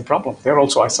have the same problem. They're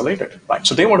also isolated, right?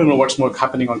 So they want to know what's more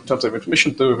happening in terms of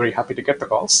information. They were very happy to get the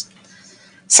calls.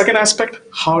 Second aspect,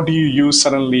 how do you use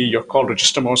suddenly your call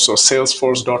register more? So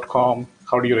Salesforce.com,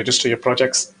 how do you register your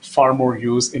projects? Far more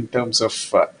use in terms of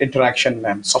interaction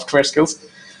and software skills.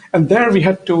 And there we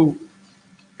had to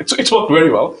it's worked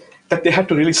very well, that they had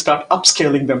to really start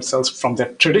upscaling themselves from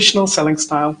their traditional selling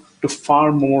style to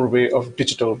far more way of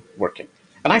digital working.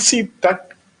 And I see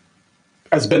that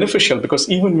as beneficial because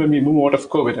even when we move out of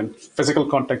COVID and physical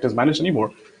contact is managed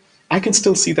anymore, I can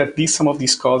still see that some of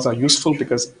these calls are useful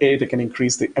because A, they can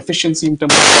increase the efficiency in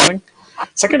terms of calling.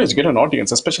 Second is you get an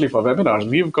audience, especially for webinars.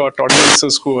 We've got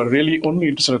audiences who are really only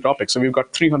interested in the topic. So we've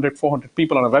got 300, 400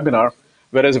 people on a webinar,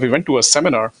 whereas if we went to a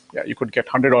seminar, yeah, you could get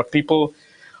 100 odd people,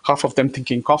 half of them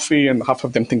thinking coffee and half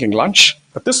of them thinking lunch.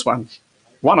 But this one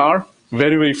 1 hour,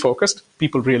 very, very focused,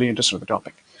 people really interested in the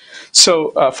topic.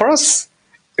 So for us,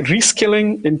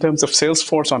 reskilling in terms of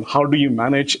Salesforce on how do you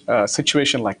manage a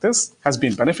situation like this has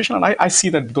been beneficial. And I see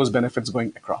that those benefits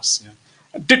going across. Yeah.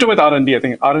 Ditto with R&D. I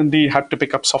think R&D had to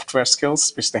pick up software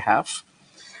skills, which they have.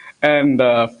 And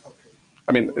I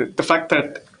mean, the fact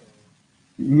that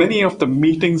many of the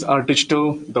meetings are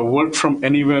digital, the work from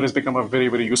anywhere has become a very,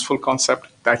 very useful concept.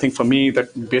 I think for me,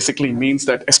 that basically means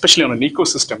that, especially on an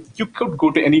ecosystem, you could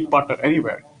go to any partner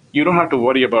anywhere. You don't have to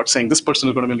worry about saying this person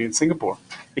is going to be in Singapore.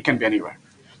 It can be anywhere.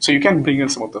 So you can bring in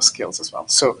some of those skills as well.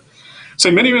 So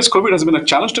in many ways, COVID has been a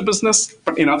challenge to business,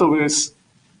 but in other ways,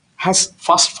 has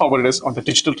fast-forwarded us on the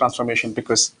digital transformation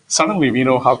because suddenly we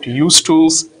know how to use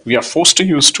tools, we are forced to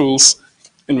use tools,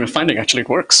 and we're finding actually it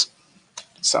works.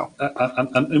 So,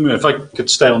 and if I could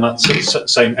stay on that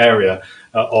same area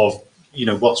of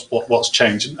what's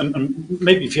changed, and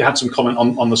maybe if you had some comment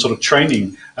on the sort of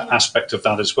training aspect of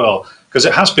that as well, because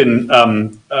it has been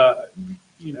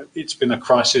it's been a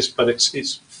crisis, but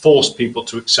it's forced people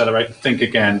to accelerate and think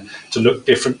again, to look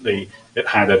differently at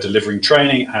how they're delivering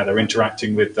training, how they're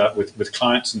interacting with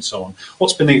clients, and so on.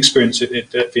 What's been the experience at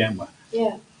VMware?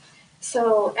 Yeah.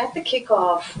 So at the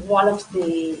kickoff, one of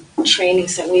the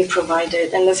trainings that we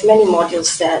provided, and there's many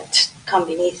modules that come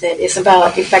beneath it, is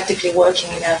about effectively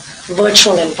working in a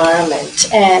virtual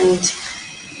environment. And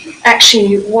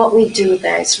actually what we do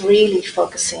there is really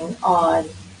focusing on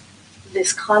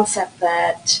this concept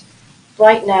that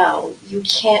right now you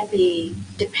can't be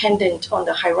dependent on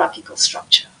the hierarchical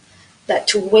structure, that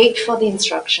to wait for the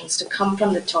instructions to come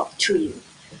from the top to you,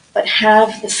 but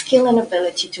have the skill and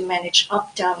ability to manage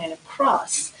up, down, and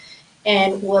across,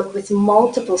 and work with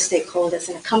multiple stakeholders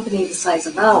in a company the size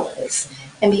of ours,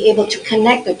 and be able to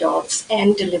connect the dots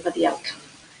and deliver the outcome.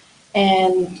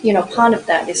 And, part of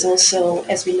that is also,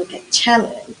 as we look at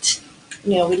talent,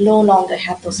 we no longer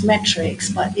have those metrics,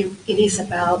 but it is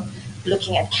about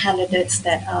looking at candidates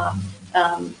that are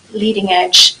leading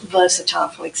edge, versatile,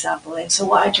 for example. And so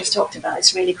what I just talked about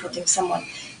is really putting someone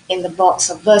in the box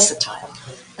of versatile.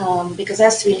 Because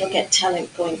as we look at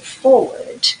talent going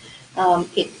forward,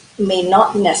 it may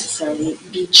not necessarily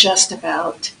be just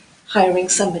about hiring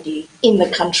somebody in the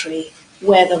country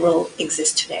where the role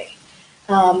exists today.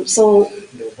 So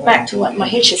back to what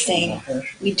Mahesh is saying,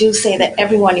 we do say that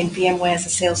everyone in VMware as a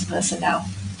salesperson now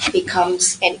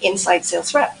becomes an inside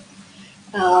sales rep.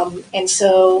 And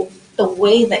so the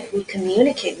way that we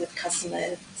communicate with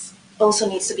customers also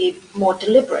needs to be more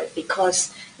deliberate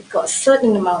because you've got a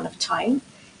certain amount of time.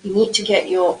 You need to get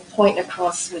your point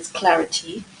across with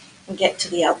clarity and get to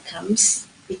the outcomes,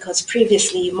 because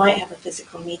previously you might have a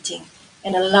physical meeting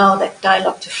and allow that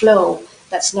dialogue to flow.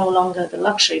 That's no longer the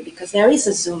luxury because there is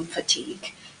a Zoom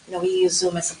fatigue. We use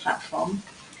Zoom as a platform.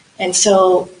 And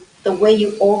so the way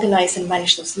you organize and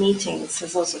manage those meetings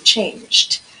has also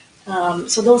changed.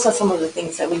 So those are some of the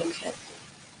things that we look at.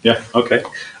 Yeah, okay.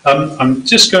 I'm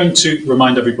just going to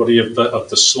remind everybody of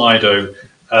the Slido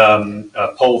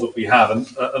poll that we have,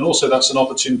 and also that's an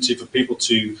opportunity for people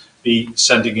to be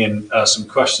sending in some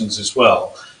questions as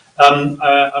well.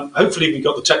 Hopefully we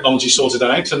got the technology sorted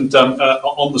out, and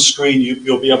on the screen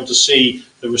you'll be able to see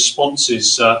the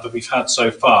responses that we've had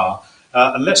so far.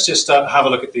 And let's just have a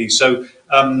look at these. So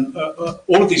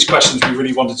all of these questions we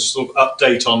really wanted to sort of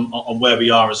update on where we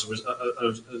are as a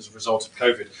result of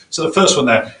COVID. So the first one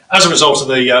there, as a result of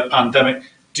the pandemic,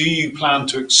 do you plan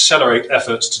to accelerate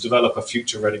efforts to develop a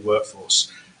future-ready workforce?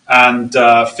 And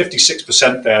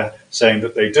 56% there saying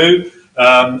that they do.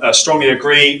 Strongly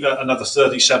agree, another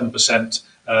 37%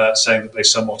 saying that they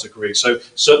somewhat agree. So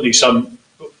certainly some,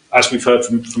 as we've heard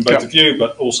from both of you,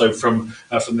 but also from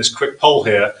this quick poll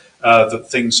here, that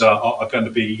things are going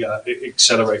to be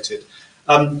accelerated.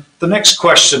 The next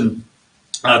question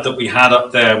that we had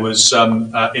up there was,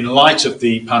 in light of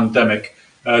the pandemic,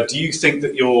 do you think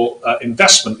that your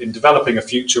investment in developing a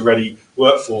future-ready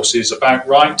workforce is about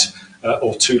right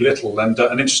or too little? And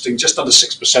interesting, just under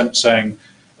 6% saying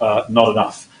not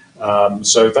enough.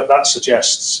 So that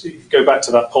suggests, if you go back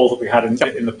to that poll that we had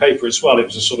in the paper as well, it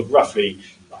was a sort of roughly,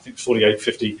 I think 48,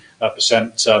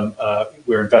 50%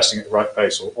 we're investing at the right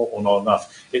pace or not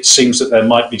enough. It seems that there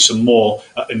might be some more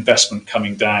investment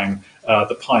coming down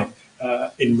the pipe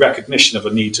in recognition of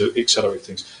a need to accelerate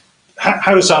things.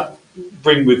 How does that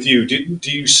bring with you?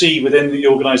 Do you see within the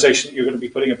organisation that you're going to be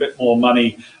putting a bit more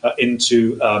money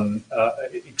into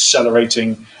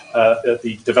accelerating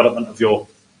the development of your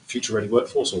future-ready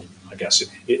workforce, or I guess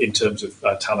in terms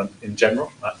of talent in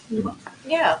general?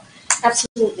 Yeah,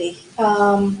 absolutely.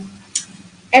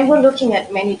 And we're looking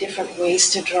at many different ways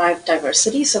to drive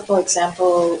diversity. So, for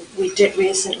example, we did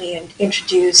recently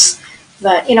introduce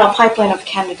that in our pipeline of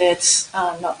candidates,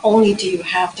 not only do you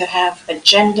have to have a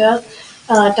gender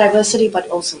diversity, but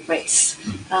also race.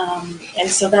 And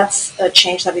so that's a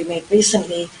change that we made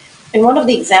recently. And one of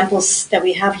the examples that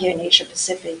we have here in Asia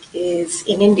Pacific is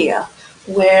in India,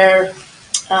 where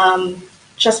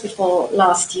just before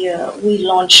last year, we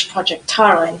launched Project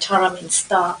Tara, and Tara means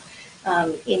star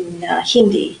in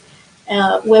Hindi,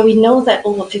 where we know that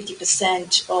over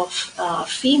 50% of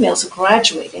females who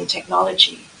graduate in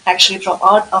technology actually drop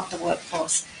out of the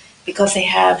workforce because they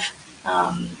have,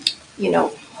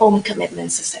 home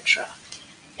commitments, etc.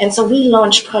 And so we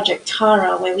launched Project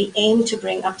Tara, where we aim to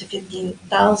bring up to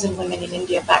 15,000 women in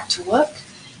India back to work.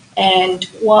 And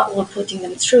what we're putting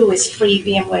them through is free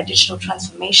VMware digital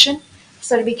transformation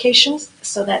certifications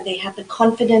so that they have the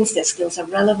confidence, their skills are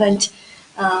relevant.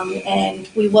 And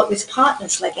we work with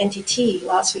partners like NTT.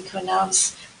 Last week we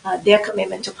announced their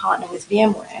commitment to partner with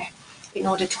VMware in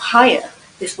order to hire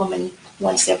this woman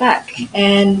once they're back.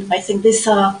 And I think these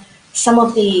are some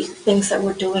of the things that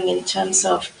we're doing in terms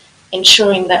of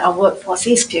ensuring that our workforce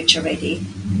is future ready,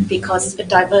 because the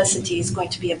diversity is going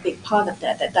to be a big part of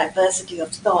that diversity of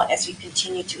thought as we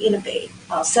continue to innovate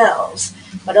ourselves,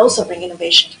 but also bring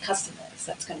innovation to customers.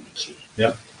 That's going to be key.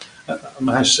 Yeah.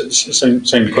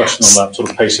 Same question on that sort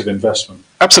of pace of investment.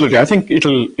 Absolutely. I think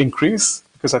it'll increase,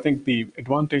 because I think the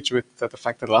advantage with the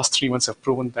fact that the last 3 months have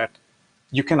proven that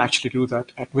you can actually do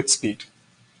that with speed.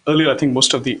 Earlier, I think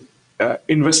most of the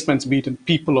investments, be it in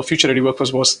people or future-ready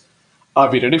workforce, was, are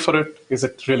we ready for it? Is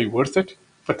it really worth it?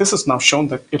 But this has now shown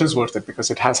that it is worth it because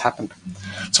it has happened.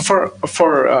 So for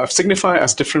Signify,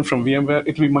 as different from VMware,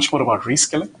 it will be much more about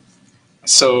reskilling.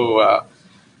 So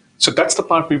that's the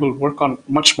part we will work on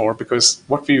much more, because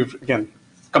what we've, again,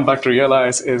 come back to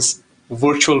realize is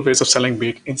virtual ways of selling, be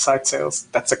it inside sales,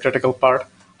 that's a critical part.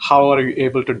 How are you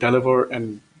able to deliver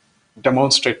and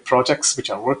demonstrate projects which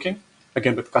are working,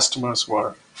 again, with customers who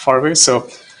are far away? So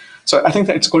I think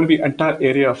that it's going to be an entire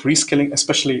area of reskilling,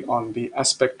 especially on the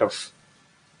aspect of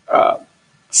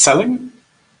selling,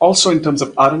 also in terms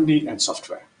of R&D and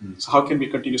software. So how can we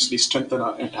continuously strengthen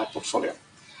our entire portfolio?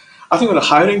 I think on the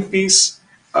hiring piece,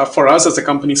 for us as a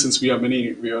company, since we are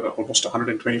almost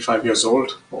 125 years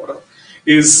old, or whatever,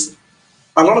 is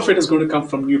a lot of it is going to come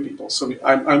from new people. So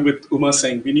I'm with Uma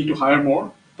saying we need to hire more,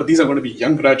 but these are going to be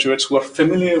young graduates who are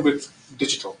familiar with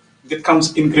digital. It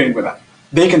comes ingrained with that.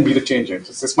 They can be the change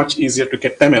agents. It's much easier to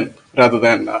get them in rather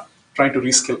than trying to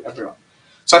reskill everyone.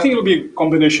 So I think it'll be a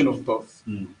combination of both.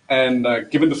 And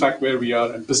given the fact where we are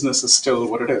and business is still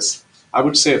what it is, I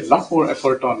would say a lot more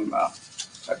effort on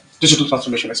digital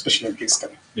transformation, especially in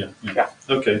reskilling. Yeah.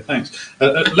 Okay, thanks.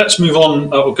 Let's move on.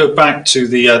 We'll go back to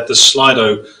the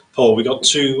Slido poll. We got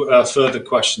two further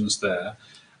questions there.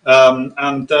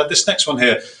 And this next one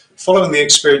here. Following the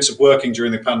experience of working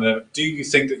during the pandemic, do you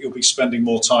think that you'll be spending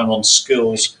more time on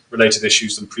skills-related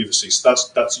issues than previously? So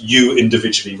that's you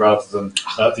individually rather than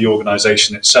the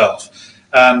organisation itself.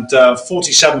 And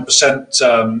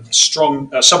 47%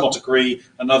 strong, somewhat agree.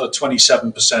 Another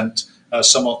 27%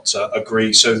 somewhat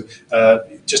agree. So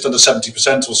just under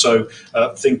 70% or so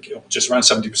think, just around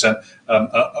 70%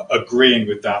 agreeing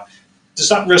with that. Does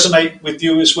that resonate with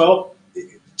you as well?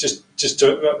 Just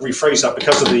to rephrase that,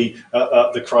 because of the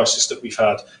crisis that we've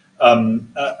had and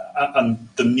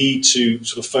the need to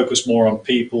sort of focus more on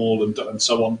people and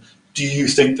so on, do you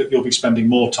think that you'll be spending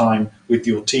more time with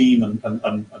your team and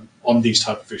on these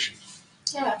type of issues?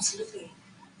 Yeah, absolutely.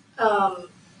 As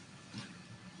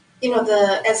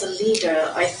a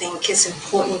leader, I think it's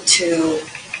important to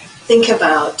think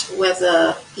about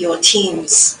whether your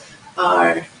teams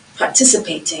are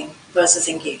participating versus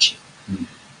engaging.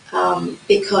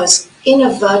 Because in a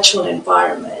virtual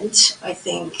environment, I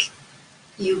think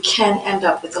you can end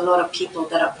up with a lot of people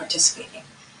that are participating.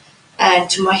 And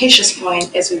to Mahesh's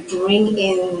point, as we bring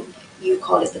in, you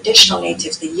call it the digital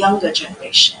natives, the younger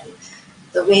generation,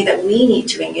 the way that we need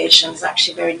to engage them is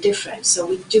actually very different. So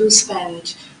we do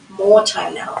spend more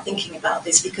time now thinking about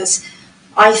this, because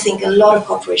I think a lot of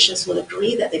corporations will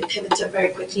agree that they pivoted very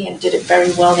quickly and did it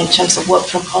very well in terms of work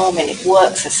from home, and it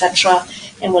works, etc.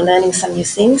 and we're learning some new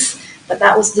things. But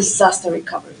that was disaster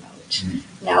recovery mode.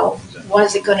 Now, what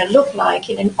is it going to look like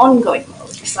in an ongoing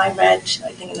mode? Because I read,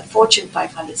 I think, in the Fortune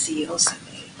 500 CEO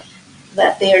survey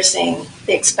that they are saying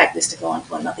they expect this to go on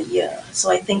for another year.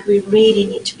 So I think we really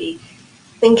need to be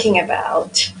thinking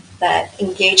about that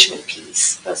engagement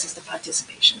piece versus the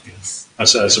participation piece.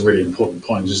 That's a really important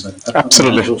point, isn't it?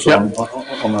 Absolutely. Also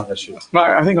Yeah. on that issue. No,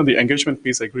 I think on the engagement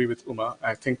piece, I agree with Uma.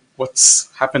 I think what's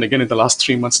happened again in the last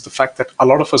 3 months is the fact that a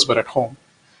lot of us were at home.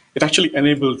 It actually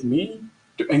enabled me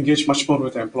to engage much more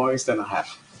with employees than I have.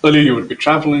 Earlier, you would be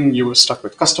traveling, you were stuck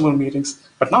with customer meetings,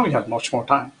 but now we have much more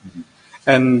time. Mm-hmm.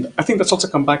 And I think that's also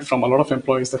come back from a lot of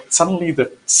employees that suddenly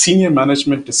the senior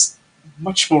management is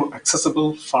much more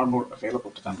accessible, far more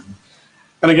available to them.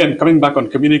 Mm-hmm. And again, coming back on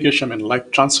communication and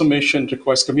like transformation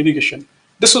requires communication.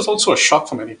 This was also a shock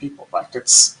for many people, right?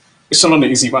 It's not an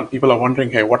easy one. People are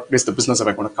wondering, hey, what is the business? Am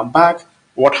I going to come back?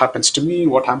 What happens to me?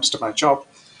 What happens to my job?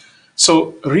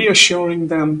 So reassuring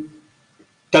them,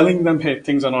 telling them, hey,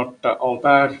 things are not all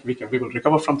bad. We will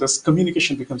recover from this.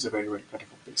 Communication becomes a very, very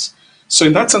critical piece. So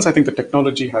in that sense, I think the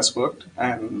technology has worked.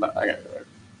 And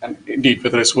indeed,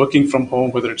 whether it's working from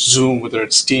home, whether it's Zoom, whether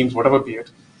it's Teams, whatever be it,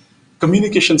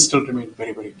 communication still remained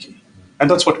very, very key. And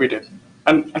that's what we did.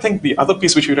 And I think the other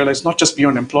piece which we realized, not just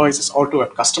beyond employees, is also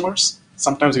at customers.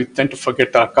 Sometimes we tend to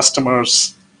forget that our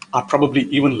customers are probably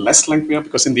even less linked we are,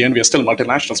 because in the end, we are still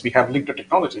multinationals. We have linked to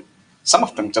technology. Some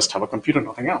of them just have a computer,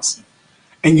 nothing else.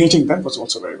 Engaging them was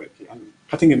also very, very key. And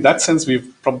I think in that sense,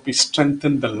 we've probably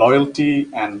strengthened the loyalty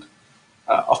and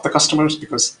of the customers,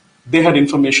 because they had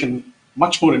information,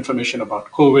 much more information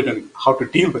about COVID and how to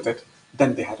deal with it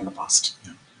than they had in the past.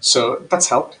 Yeah. So that's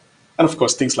helped. And of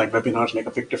course, things like webinars make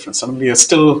a big difference. Suddenly, we are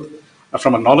still,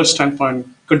 from a knowledge standpoint,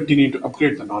 continuing to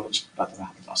upgrade the knowledge rather than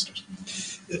having lost it.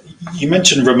 You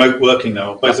mentioned remote working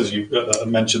now. Both of you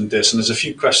mentioned this, and there's a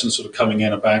few questions sort of coming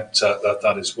in about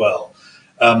that as well.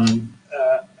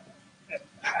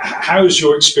 How's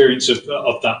your experience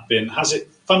of that been? Has it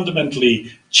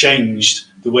fundamentally changed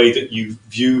the way that you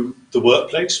view the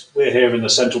workplace? We're here in the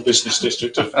central business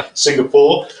district of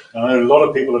Singapore, and I know a lot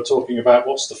of people are talking about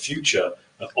what's the future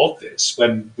of this,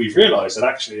 when we've realised that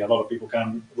actually a lot of people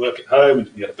can work at home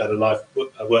and get a better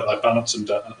work-life balance and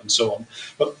so on.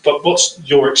 But what's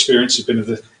your experience has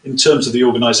been in terms of the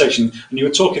organisation? And you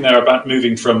were talking there about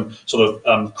moving from sort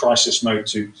of crisis mode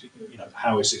to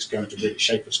how is this going to really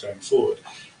shape us going forward?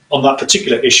 On that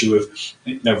particular issue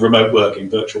of remote working,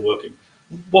 virtual working,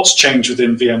 what's changed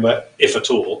within VMware, if at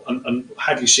all, and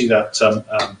how do you see that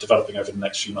developing over the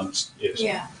next few months, years?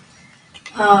 Yeah.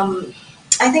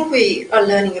 I think we are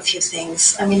learning a few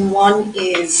things. I mean, one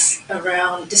is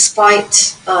around,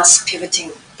 despite us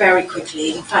pivoting very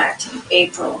quickly, in fact, in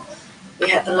April, we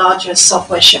had the largest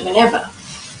software shipment ever.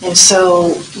 And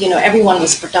so, everyone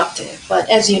was productive. But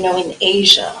as you know, in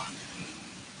Asia,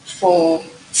 for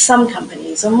some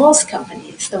companies, or most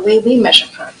companies, the way we measure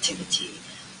productivity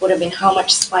would have been how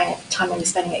much time are you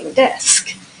spending at your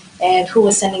desk, and who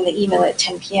was sending the email at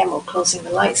 10 p.m. or closing the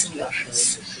lights in the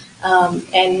office.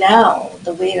 And now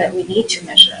the way that we need to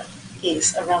measure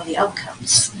is around the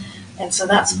outcomes. And so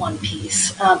that's one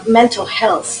piece. Mental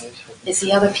health is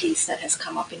the other piece that has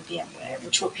come up in VMware,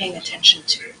 which we're paying attention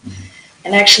to.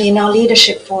 And actually in our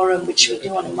leadership forum, which we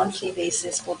do on a monthly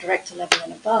basis for director level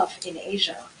and above in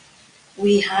Asia,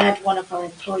 we had one of our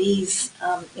employees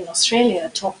in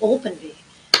Australia talk openly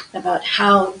about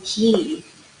how he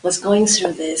was going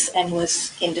through this and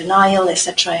was in denial,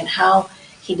 etc., and how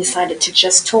he decided to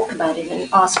just talk about it and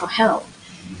ask for help.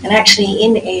 And actually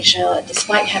in Asia,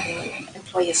 despite having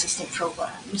employee assistance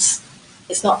programs,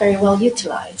 it's not very well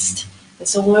utilized. And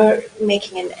so we're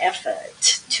making an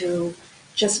effort to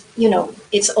just,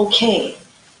 it's okay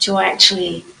to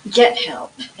actually get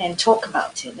help and talk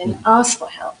about it and ask for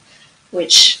help,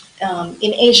 which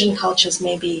in Asian cultures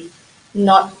may be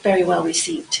not very well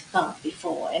received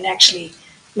before. And actually,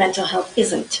 mental health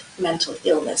isn't mental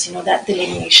illness. That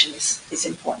delineation is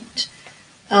important.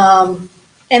 And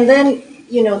then,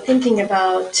 thinking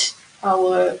about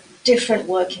our different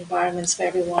work environments for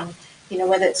everyone,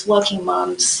 whether it's working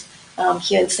moms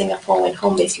here in Singapore when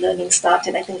home-based learning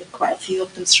started, I think quite a few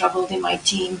of them struggled in my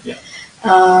team. Yeah.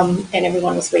 And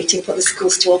everyone was waiting for the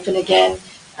schools to open again.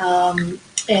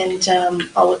 And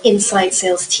our inside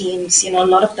sales teams, a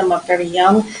lot of them are very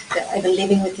young. They're either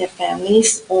living with their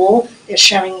families or they're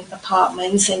sharing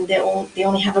apartments, and they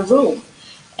only have a room.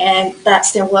 And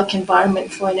that's their work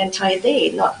environment for an entire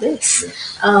day, not this.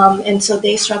 Yes. And so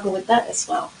they struggle with that as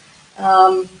well.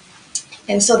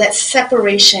 And so that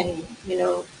separation,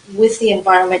 with the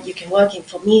environment you can work in,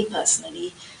 for me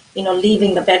personally,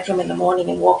 leaving the bedroom in the morning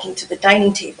and walking to the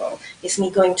dining table is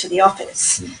me going to the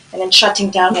office. And then shutting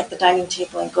down at the dining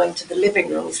table and going to the living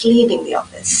room is leaving the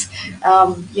office.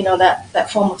 That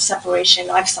form of separation,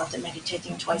 I've started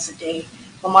meditating twice a day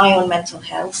for my own mental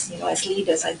health. As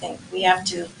leaders, I think we have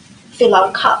to fill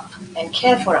our cup and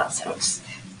care for ourselves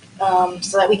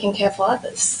so that we can care for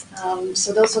others.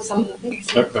 So those are some of the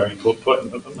things. Very important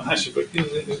point. Actually,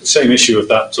 the same issue of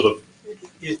that sort of,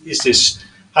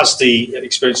 has the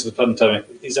experience of the pandemic,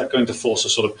 is that going to force a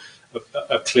sort of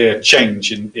a clear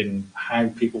change in how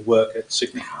people work at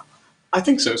Sigma? I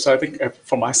think so. So I think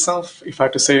for myself, if I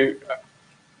had to say,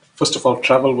 first of all,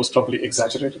 travel was probably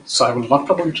exaggerated. So I will not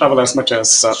probably travel as much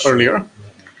as earlier,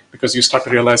 because you start to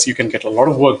realize you can get a lot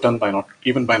of work done by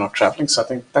not traveling. So I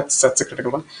think that's a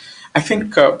critical one. I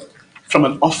think from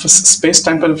an office space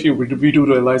standpoint of view, we do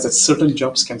realize that certain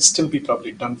jobs can still be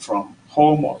probably done from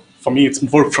home, or for me, it's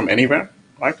work from anywhere,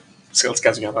 right? Sales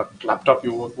guys, you have a laptop,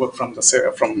 you work from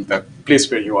the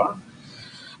place where you are.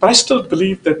 But I still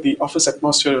believe that the office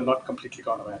atmosphere is not completely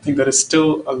gone away. I think there is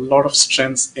still a lot of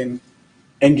strengths in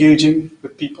engaging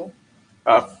with people.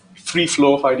 Free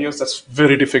flow of ideas, that's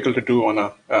very difficult to do on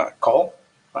a call,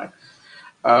 right?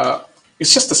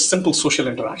 It's just the simple social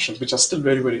interactions, which are still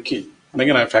very, very key. And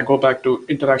again, if I go back to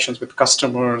interactions with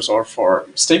customers or for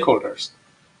stakeholders,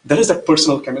 there is that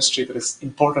personal chemistry that is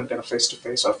important in a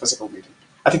face-to-face or a physical meeting.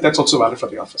 I think that's also valid for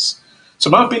the office. So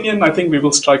in my opinion, I think we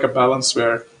will strike a balance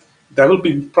where there will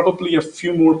be probably a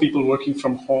few more people working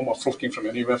from home or working from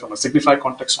anywhere. From a Signify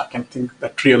context, I can think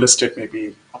that real estate may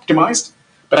be optimized.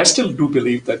 But I still do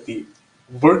believe that the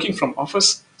working from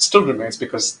office still remains,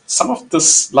 because some of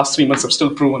this last 3 months have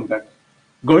still proven that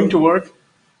going to work,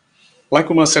 like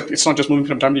Umar said, it's not just moving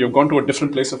from time to you've gone to a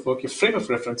different place of work, your frame of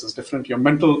reference is different, your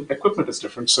mental equipment is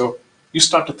different, so you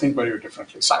start to think very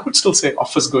differently. So I would still say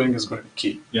office going is going to be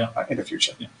key in the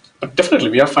future. Yeah. But definitely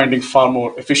we are finding far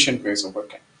more efficient ways of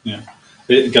working. Yeah.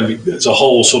 It's a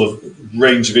whole sort of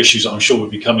range of issues that I'm sure we'll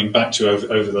be coming back to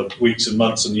over the weeks and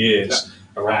months and years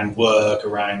around work,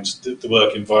 around the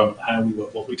work environment, how we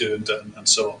work, what we do, and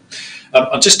so on.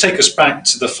 I'll just take us back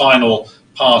to the final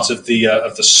part of the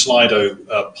Slido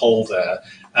poll there,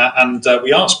 and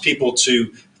we asked people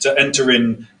to enter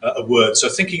in a word. So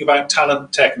thinking about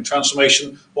talent, tech, and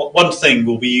transformation, what one thing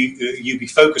will be you be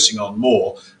focusing on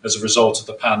more as a result of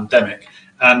the pandemic?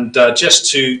 And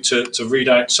just to read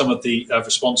out some of the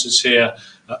responses here: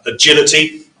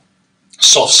 agility,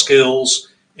 soft skills,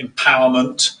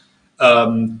 empowerment,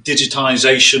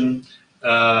 digitization,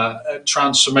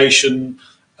 transformation,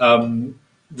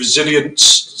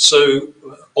 resilience. So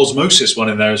osmosis one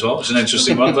in there as well, which is an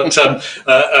interesting one. But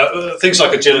things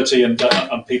like agility and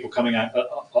people coming out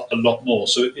a lot more.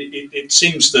 So it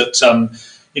seems that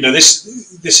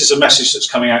this is a message that's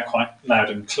coming out quite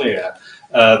loud and clear,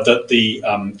 that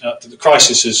the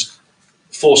crisis has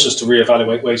forced us to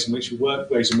reevaluate ways in which we work,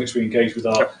 ways in which we engage with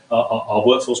our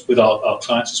workforce, with our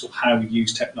clients, as well, how we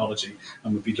use technology,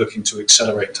 and we'll be looking to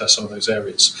accelerate some of those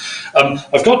areas.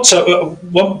 I've got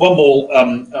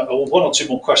one or two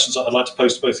more questions that I'd like to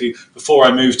pose to both of you before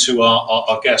I move to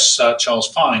our guest, Charles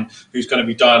Fine, who's going to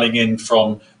be dialing in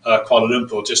from Kuala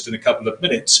Lumpur just in a couple of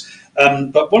minutes.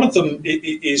 But one of them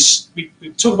is, we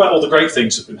talk about all the great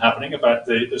things that have been happening, about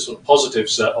the sort of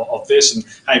positives of this, and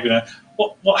how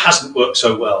what hasn't worked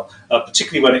so well,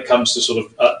 particularly when it comes to sort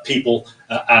of people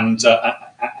and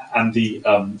the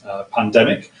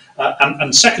pandemic.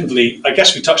 And secondly, I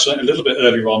guess we touched on it a little bit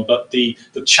earlier on, but the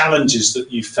challenges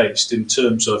that you faced in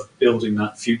terms of building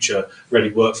that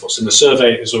future-ready workforce. And the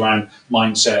survey is around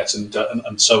mindset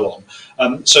and so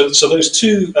on. So those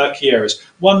two key areas.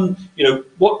 One,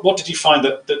 what did you find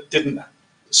that didn't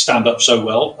stand up so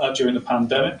well during the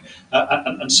pandemic?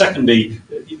 And secondly,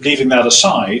 leaving that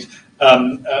aside,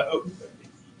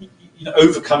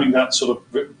 overcoming that sort of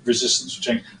resistance to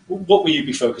change, what will you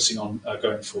be focusing on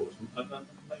going forward?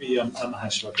 Maybe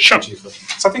Mahesh, I'll sure. To you first.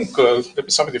 So I think let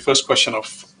me start with the first question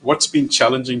of what's been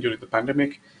challenging during the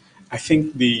pandemic. I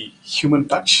think the human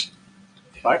touch,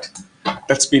 right?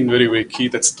 That's been very, very key.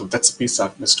 That's a piece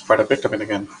I've missed quite a bit. I mean,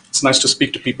 again, it's nice to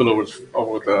speak to people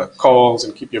over the calls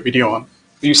and keep your video on.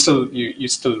 But you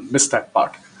still miss that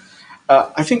part.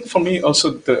 I think for me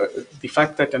also the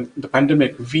fact that in the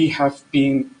pandemic we have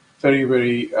been very,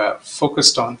 very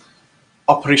focused on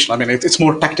operational. I mean, it's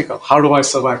more tactical. How do I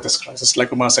survive this crisis?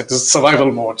 Like Umar said, this is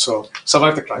survival mode. So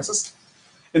survive the crisis.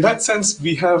 In that sense,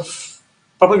 we have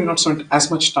probably not spent as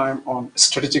much time on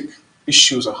strategic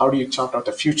issues or how do you chart out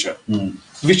the future,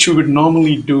 which we would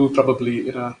normally do probably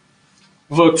in a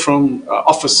work from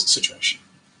office situation,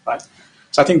 right?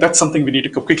 So I think that's something we need to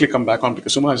quickly come back on,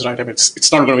 because Uma is right. I mean,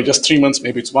 it's not going to be just 3 months,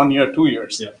 maybe it's 1 year, 2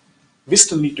 years. Yeah. We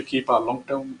still need to keep our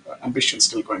long-term ambitions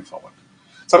still going forward.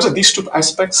 So I would say these two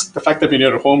aspects, the fact that when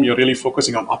you're at home, you're really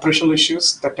focusing on operational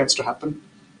issues, that tends to happen.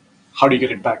 How do you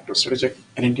get it back to strategic,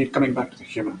 and indeed coming back to the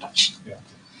human touch? Yeah.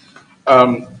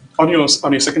 On your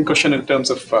second question in terms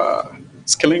of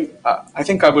skilling, I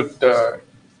think I would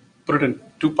put it in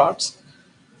two parts.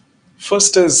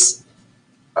 First is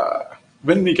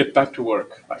when we get back to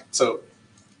work, right? So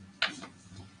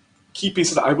key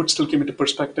pieces I would still keep into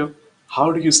perspective.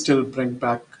 How do you still bring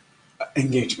back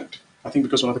engagement? I think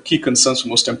because one of the key concerns for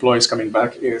most employees coming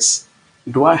back is,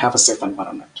 do I have a safe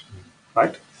environment,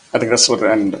 right? I think that's what,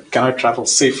 and can I travel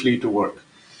safely to work?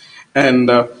 And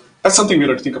that's something we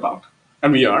have to think about,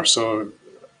 and we are. So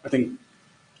I think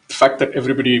the fact that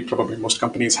everybody, probably most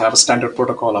companies, have a standard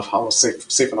protocol of how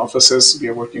safe an office is, we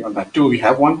are working on that too. We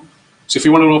have one. So if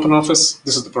you want to open an office,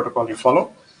 this is the protocol you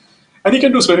follow. And you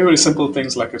can do very, very simple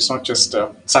things like it's not just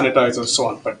sanitize and so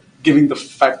on, but giving the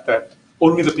fact that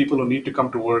only the people who need to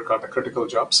come to work are the critical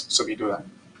jobs. So we do that.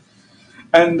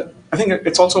 And I think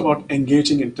it's also about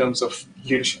engaging in terms of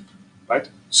leadership, right?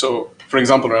 So, for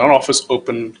example, when our office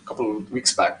opened a couple of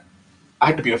weeks back, I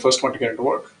had to be the first one to get into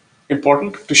work.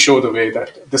 Important to show the way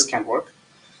that this can work.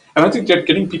 And I think that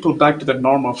getting people back to that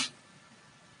norm of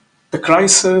the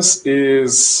crisis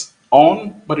is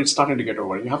on, but it's starting to get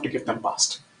over. You have to get them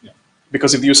past. Yeah.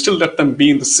 Because if you still let them be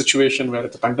in the situation where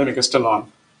the pandemic is still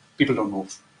on, people don't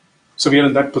move. So we are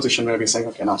in that position where we're saying,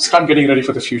 okay, now start getting ready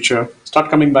for the future, start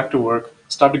coming back to work,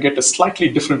 start to get a slightly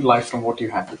different life from what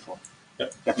you had before. Yeah.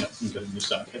 I'm getting used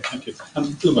to that. Okay, thank you.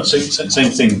 Uma,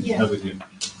 same thing with you.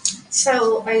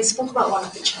 So I spoke about one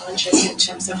of the challenges in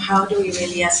terms of how do we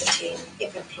really ascertain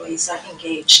if employees are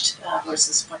engaged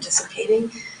versus participating.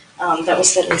 That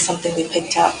was certainly something we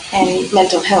picked up. And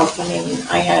mental health, I mean,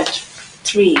 I had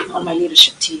 3 on my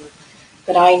leadership team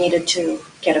that I needed to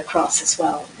get across as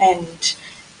well. And,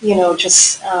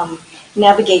 just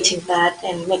navigating that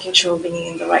and making sure we're bringing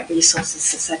in the right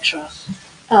resources, etc.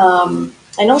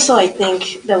 And also I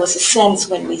think there was a sense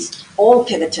when we all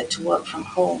pivoted to work from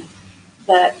home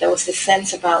that there was this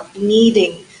sense about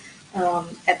needing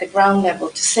at the ground level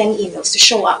to send emails, to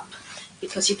show up,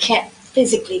 because you can't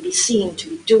physically be seen to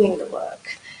be doing the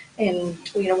work. And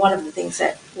one of the things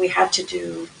that we had to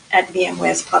do at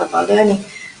VMware as part of our learning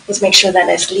was make sure that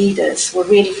as leaders we're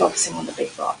really focusing on the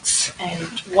big rocks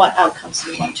and what outcomes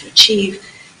we want to achieve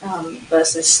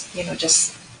versus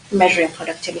just measuring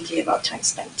productivity about time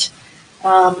spent.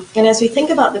 And as we think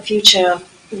about the future,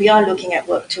 we are looking at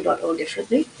Work 2.0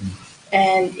 differently.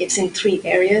 And it's in 3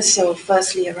 areas. So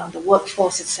firstly, around the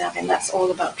workforce itself, and that's all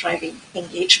about driving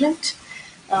engagement.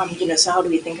 So how do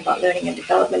we think about learning and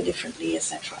development differently,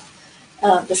 etc.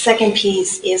 The second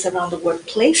piece is around the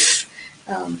workplace.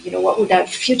 What would our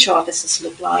future offices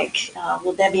look like?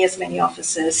 Will there be as many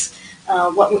offices?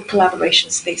 What would collaboration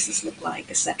spaces look like,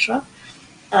 etc.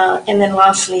 And then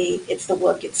lastly, it's the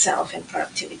work itself and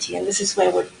productivity. And this is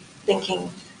where we're thinking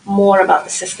more about the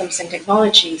systems and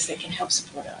technologies that can help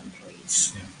support our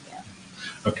employees. Yeah.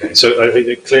 Okay, so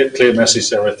a clear message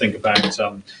there, I think, about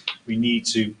we need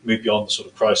to move beyond the sort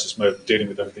of crisis mode, dealing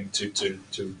with everything,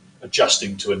 to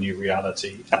adjusting to a new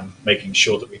reality and making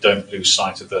sure that we don't lose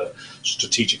sight of the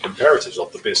strategic imperatives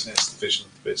of the business, the vision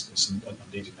of the business, and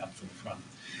leading that from the front.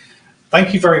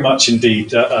 Thank you very much indeed,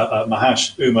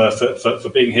 Mahesh, Uma, for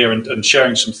being here and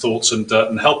sharing some thoughts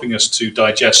and helping us to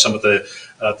digest some of the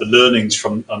learnings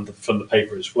from the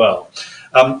paper as well.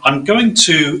 I'm going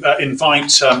to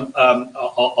invite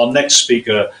our next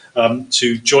speaker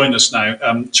to join us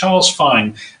now. Charles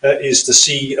Fine is the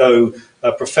CEO,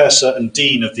 Professor and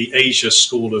Dean of the Asia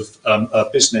School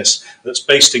of Business that's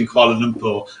based in Kuala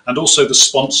Lumpur, and also the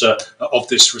sponsor of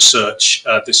this research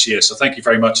this year. So thank you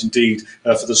very much indeed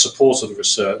for the support of the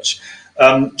research.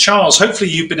 Charles,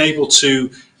 hopefully you've been able to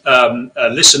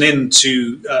listen in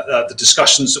to the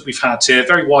discussions that we've had here,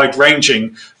 very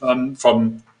wide-ranging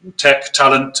from tech,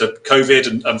 talent to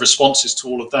COVID and responses to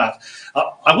all of that.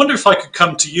 I wonder if I could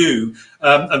come to you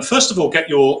and first of all get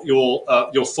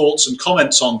your thoughts and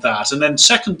comments on that, and then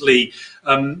secondly,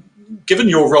 given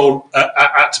your role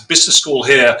at business school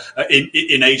here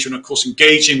in Asia, and of course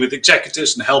engaging with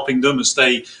executives and helping them as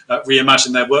they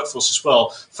reimagine their workforce as well,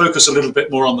 focus a little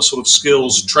bit more on the sort of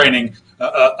skills training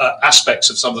aspects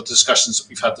of some of the discussions that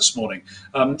we've had this morning.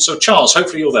 So Charles,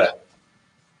 hopefully you're there.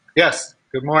 Yes,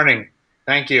 good morning.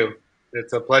 Thank you.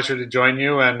 It's a pleasure to join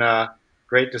you, and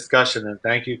great discussion. And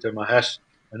thank you to Mahesh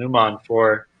and Uman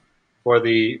for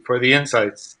the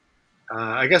insights.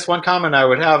 I guess one comment I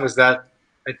would have is that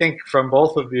I think from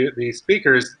both of the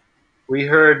speakers, we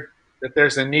heard that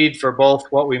there's a need for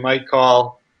both what we might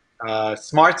call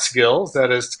smart skills,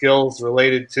 that is, skills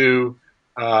related to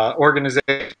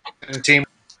organization, team,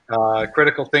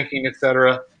 critical thinking,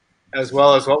 etc., as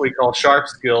well as what we call sharp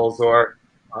skills, or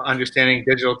understanding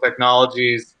digital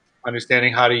technologies,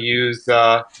 understanding how to use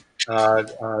statistics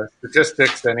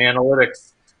and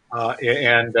analytics,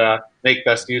 and make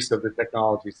best use of the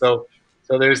technology. So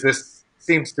there's this,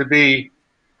 seems to be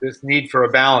this need for a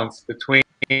balance between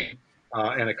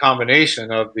and a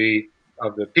combination of the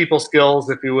people skills,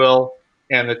 if you will,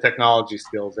 and the technology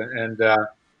skills, and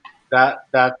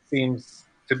that seems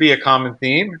to be a common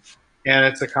theme, and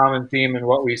it's a common theme in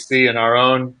what we see in our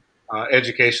own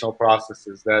educational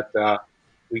processes, that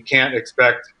we can't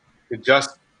expect to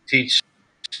just teach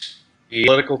the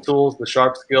analytical tools, the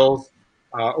sharp skills,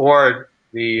 or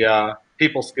the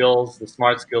people skills, the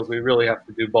smart skills. We really have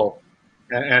to do both,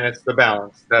 and it's the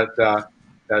balance that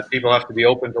people have to be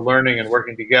open to learning and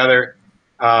working together,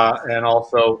 and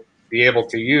also be able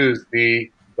to use the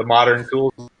modern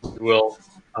tools, if you will,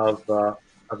 of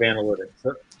analytics.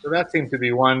 So that seemed to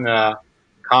be one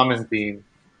common theme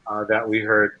that we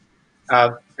heard.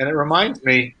 And it reminds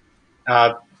me,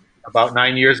 about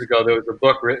 9 years ago, there was a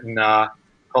book written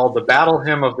called "The Battle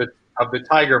Hymn of the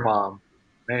Tiger Mom."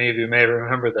 Many of you may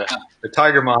remember the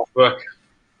Tiger Mom book.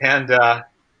 And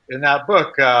in that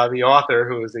book, the author,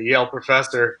 who was a Yale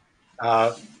professor,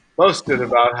 boasted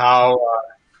about how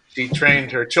she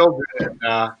trained her children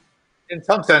in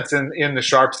some sense in the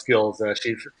sharp skills.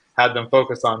 She had them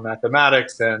focus on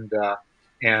mathematics and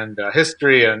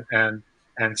history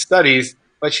and studies,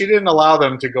 but she didn't allow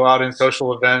them to go out in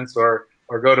social events or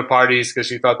go to parties, because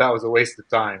she thought that was a waste of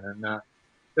time. And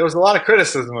there was a lot of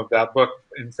criticism of that book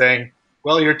in saying,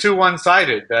 well, you're too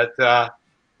one-sided, that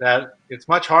it's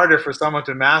much harder for someone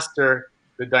to master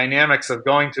the dynamics of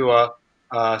going to a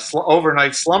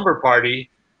overnight slumber party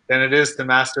than it is to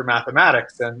master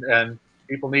mathematics. And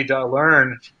people need to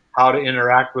learn how to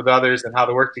interact with others and how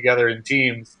to work together in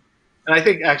teams. And I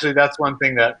think actually that's one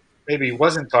thing that maybe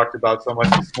wasn't talked about so much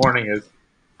this morning, is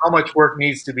how much work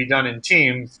needs to be done in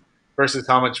teams versus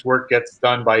how much work gets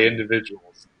done by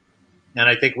individuals. And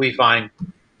I think we find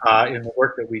in the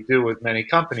work that we do with many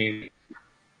companies,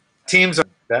 teams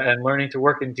and learning to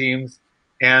work in teams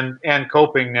and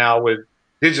coping now with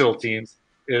digital teams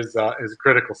is a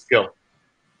critical skill.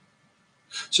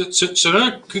 So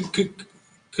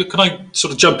can I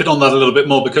sort of jump in on that a little bit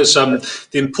more? Because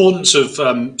the importance of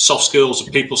soft skills,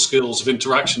 of people skills, of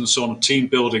interaction and so on, team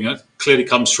building, clearly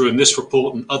comes through in this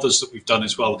report and others that we've done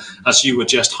as well, as you were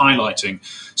just highlighting.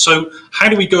 So how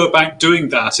do we go about doing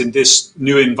that in this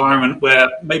new environment where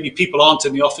maybe people aren't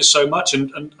in the office so much,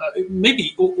 and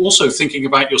maybe also thinking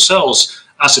about yourselves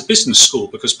as a business school,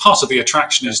 because part of the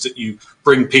attraction is that you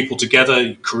bring people together,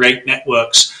 you create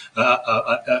networks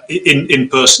in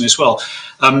person as well.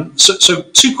 So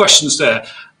two questions there.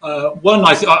 One,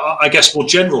 I guess more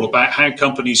general, about how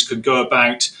companies could go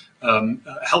about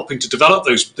helping to develop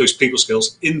those people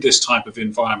skills in this type of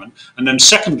environment. And then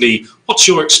secondly, what's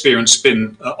your experience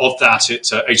been of that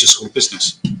at Asia School of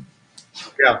Business?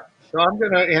 Yeah, so I'm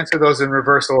going to answer those in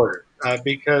reverse order,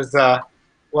 because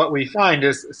what we find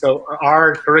is, so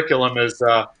our curriculum is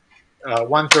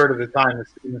 1/3 of the time the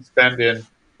students spend in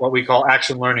what we call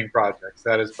action learning projects.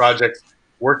 That is, projects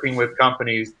working with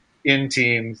companies in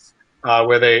teams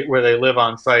where they live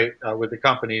on site with the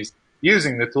companies,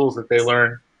 using the tools that they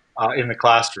learn in the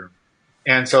classroom.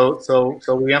 And so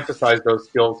we emphasize those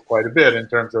skills quite a bit in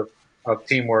terms of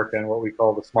teamwork and what we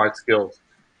call the smart skills.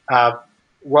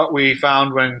 What we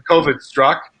found when COVID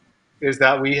struck is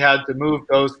that we had to move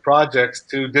those projects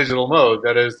to digital mode.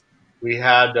 That is, we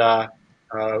had a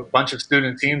bunch of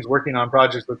student teams working on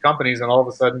projects with companies, and all of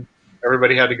a sudden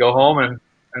everybody had to go home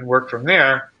and work from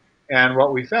there. And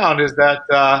what we found is that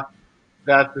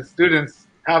that the students,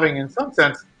 having in some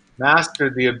sense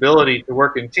mastered the ability to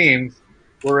work in teams,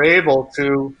 were able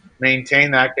to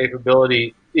maintain that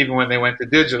capability even when they went to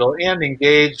digital, and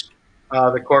engage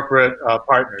the corporate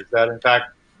partners. That in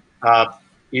fact,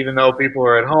 even though people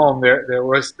were at home, there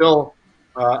was still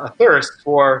a thirst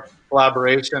for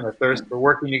collaboration, a thirst for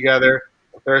working together,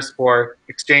 a thirst for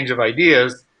exchange of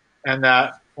ideas, and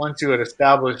that once you had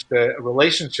established a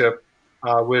relationship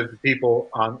with people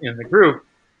in the group,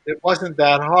 it wasn't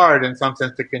that hard in some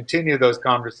sense to continue those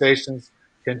conversations,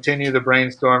 continue the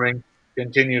brainstorming,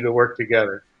 continue to work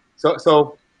together.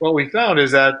 So what we found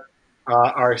is that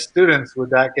our students with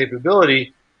that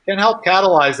capability can help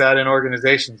catalyze that in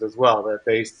organizations as well, that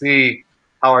they see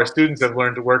how our students have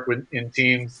learned to work in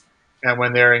teams, and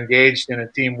when they're engaged in a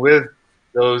team with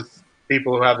those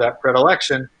people who have that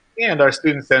predilection, and our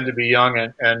students tend to be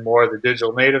young and more the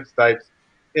digital natives types,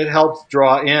 it helps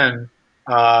draw in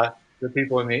the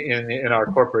people in our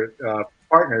corporate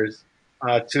partners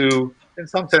to, in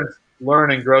some sense,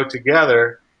 learn and grow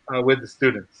together with the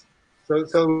students.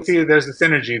 So we see there's a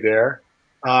synergy there,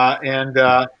 and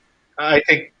I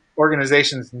think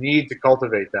organizations need to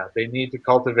cultivate that. They need to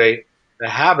cultivate the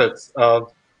habits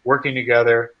of working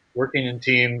together, working in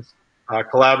teams,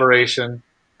 collaboration,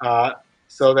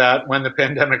 so that when the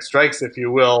pandemic strikes, if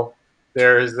you will,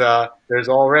 there's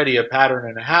already a pattern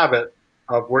and a habit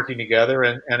of working together,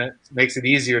 and it makes it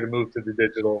easier to move to the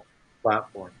digital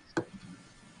platforms.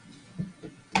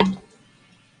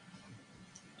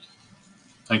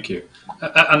 Thank you.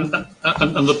 And the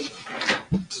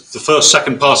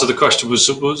second part of the question was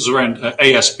around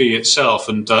ASB itself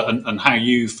and how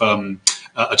you've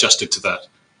adjusted to that.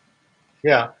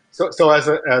 Yeah. So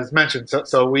as mentioned,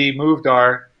 so we moved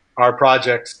our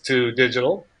projects to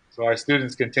digital. So our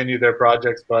students continue their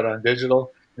projects, but on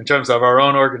digital. In terms of our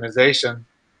own organization,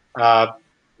 we're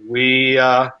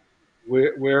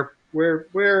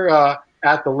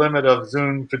at the limit of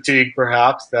Zoom fatigue,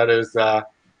 perhaps. That is,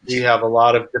 we have a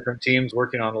lot of different teams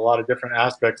working on a lot of different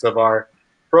aspects of our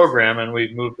program, and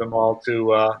we've moved them all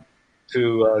to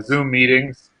Zoom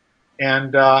meetings,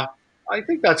 and I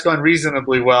think that's gone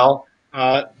reasonably well.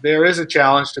 There is a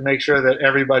challenge to make sure that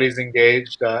everybody's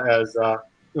engaged, as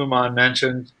Uman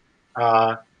mentioned.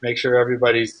 Make sure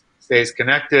everybody stays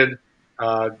connected,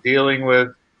 dealing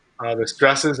with the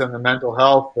stresses and the mental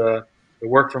health, the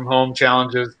work from home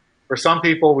challenges. For some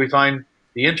people, we find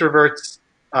the introverts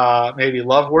maybe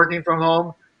love working from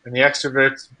home, and the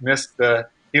extroverts miss the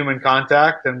human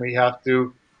contact, and we have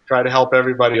to try to help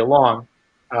everybody along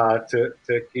to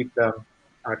keep them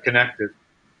connected.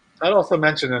 I'd also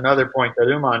mention another point that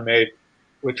Uman made,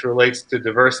 which relates to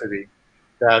diversity.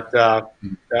 That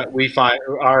we find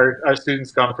our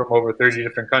students come from over 30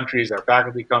 different countries. Our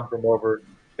faculty come from over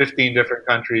 15 different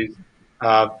countries. We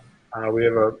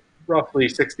have a roughly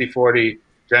 60-40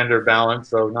 gender balance,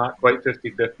 so not quite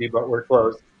 50-50, but we're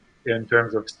close in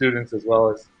terms of students as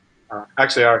well as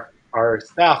actually our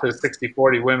staff is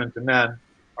 60-40 women to men.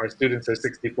 Our students are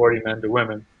 60-40 men to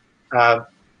women. But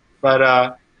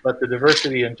the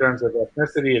diversity in terms of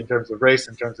ethnicity, in terms of race,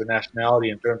 in terms of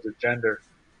nationality, in terms of gender,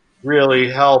 really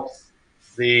helps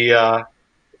the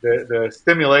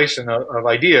stimulation of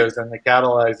ideas and the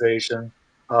catalyzation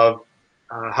of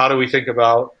how do we think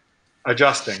about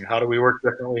adjusting? How do we work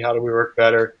differently? How do we work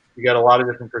better? You get a lot of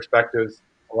different perspectives,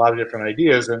 a lot of different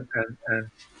ideas, and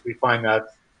we find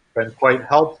that's been quite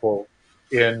helpful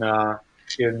in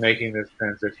making this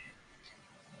transition.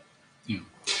 Yeah.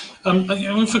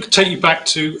 If I could take you back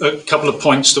to a couple of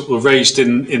points that were raised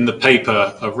in the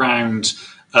paper around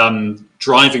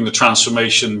driving the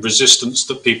transformation, resistance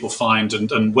that people find,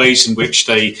 and ways in which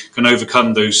they can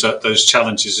overcome those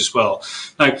challenges as well.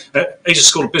 Now, Asia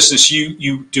School of Business,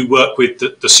 you do work with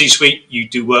the C-suite, you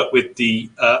do work with the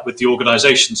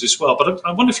organisations as well. But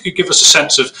I wonder if you could give us a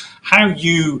sense of how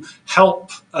you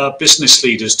help business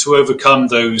leaders to overcome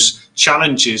those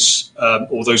challenges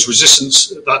or those resistance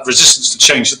to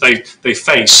change that they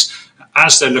face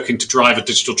as they're looking to drive a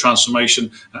digital transformation,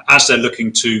 as they're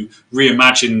looking to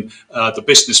reimagine the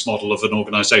business model of an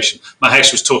organization.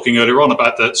 Mahesh was talking earlier on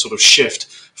about the sort of shift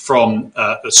from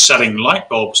selling light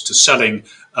bulbs to selling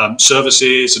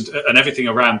services and everything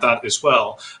around that as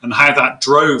well, and how that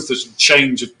drove the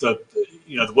change of the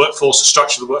workforce, the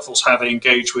structure of the workforce, how they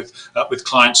engage with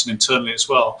clients and internally as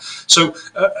well. So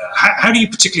how do you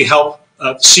particularly help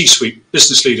C-suite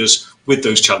business leaders with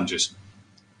those challenges?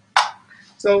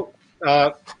 So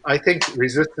I think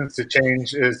resistance to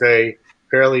change is a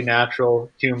fairly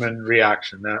natural human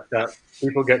reaction, that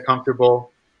people get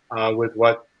comfortable with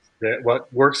what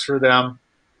works for them,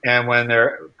 and when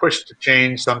they're pushed to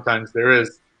change, sometimes there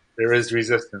is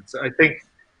resistance. I think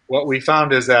what we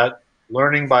found is that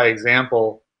learning by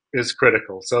example is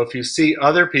critical. So if you see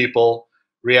other people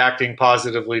reacting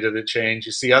positively to the change,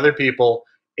 you see other people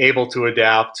able to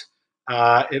adapt,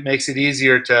 it makes it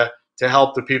easier to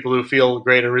help the people who feel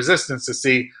greater resistance to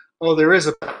see, oh, there is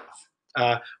a path.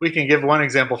 We can give one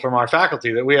example from our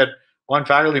faculty, that we had one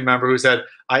faculty member who said,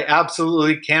 I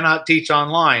absolutely cannot teach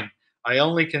online. I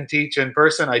only can teach in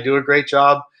person. I do a great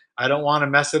job. I don't want to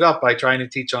mess it up by trying to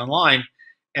teach online.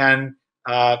 And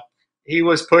he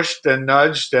was pushed and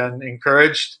nudged and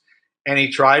encouraged, and he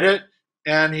tried it,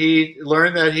 and he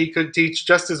learned that he could teach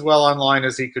just as well online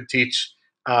as he could teach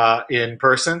in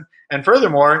person. And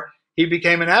furthermore, he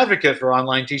became an advocate for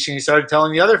online teaching. He started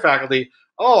telling the other faculty,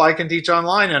 oh, I can teach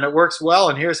online and it works well,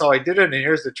 and here's how I did it, and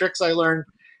here's the tricks I learned.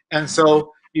 And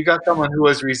so you got someone who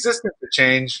was resistant to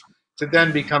change to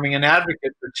then becoming an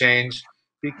advocate for change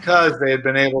because they had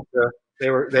been able to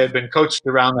they had been coached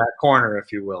around that corner,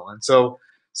 if you will. And so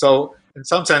in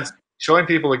some sense, showing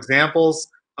people examples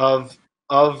of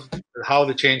how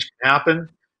the change can happen,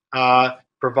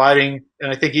 providing,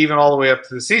 and I think even all the way up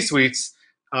to the C-suites,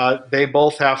 they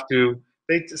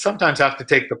sometimes have to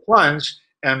take the plunge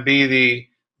and be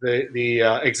the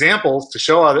examples to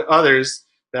show others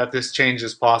that this change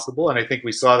is possible. And I think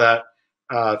we saw that,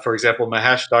 for example,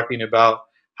 Mahesh talking about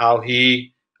how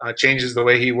he changes the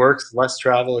way he works, less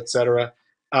travel, etc.,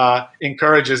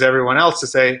 encourages everyone else to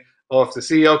say, "Oh, if the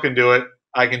CEO can do it,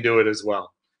 I can do it as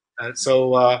well." And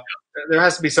so there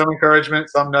has to be some encouragement,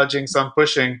 some nudging, some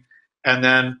pushing, and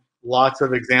then lots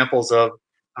of examples of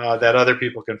that other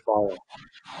people can follow.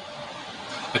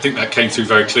 I think that came through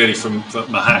very clearly from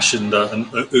Mahesh and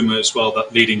Uma as well,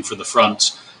 that leading from the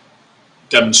front,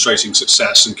 demonstrating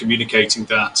success and communicating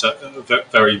that,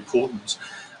 very important.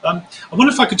 I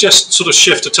wonder if I could just sort of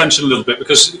shift attention a little bit,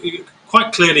 because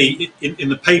quite clearly in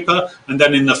the paper and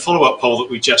then in the follow-up poll that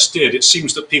we just did, it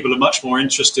seems that people are much more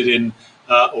interested in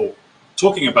or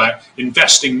talking about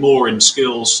investing more in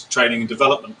skills, training and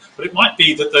development. But it might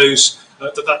be that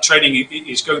that training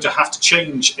is going to have to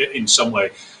change in some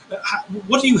way.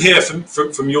 What do you hear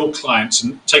from your clients,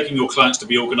 and taking your clients to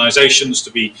be organisations,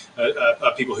 to be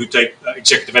people who take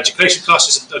executive education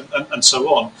classes and so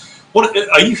on? What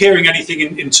are you hearing anything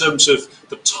in terms of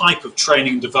the type of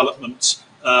training and development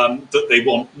that they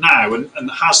want now,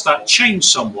 and has that changed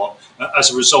somewhat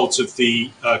as a result of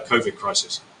the COVID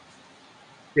crisis?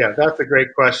 Yeah, that's a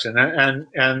great question,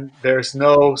 and there's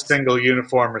no single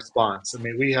uniform response. I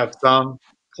mean, we have some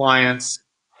clients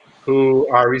who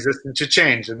are resistant to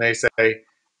change, and they say,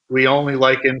 we only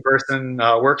like in-person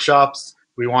workshops,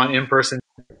 we want in-person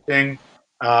teaching.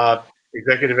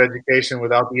 Executive education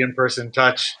without the in-person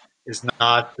touch is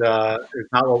not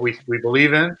what we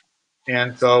believe in,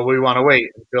 and so we want to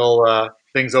wait until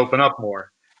things open up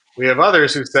more. We have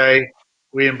others who say,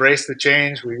 we embrace the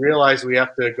change, we realize we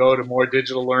have to go to more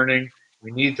digital learning,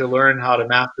 we need to learn how to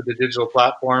master the digital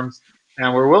platforms,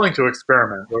 and we're willing to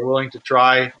experiment. We're willing to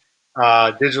try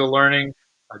digital learning,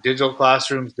 digital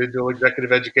classrooms, digital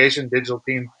executive education, digital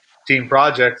team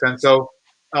projects. And so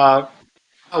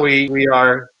we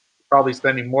are probably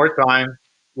spending more time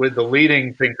with the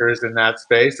leading thinkers in that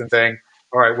space and saying,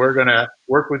 all right, we're going to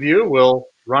work with you, we'll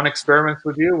run experiments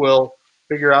with you, we'll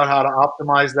figure out how to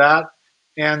optimize that.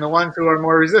 And the ones who are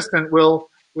more resistant, we'll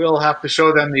have to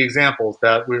show them the examples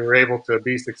that we were able to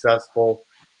be successful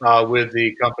with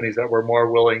the companies that were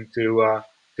more willing to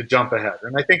jump ahead.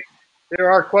 And I think there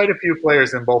are quite a few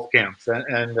players in both camps,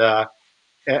 and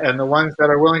the ones that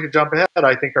are willing to jump ahead,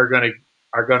 I think, are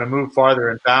going to move farther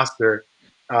and faster,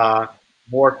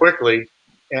 more quickly,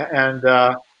 and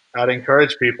I'd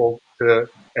encourage people to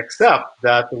accept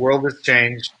that the world has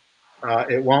changed.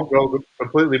 It won't go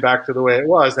completely back to the way it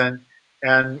was,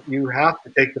 and you have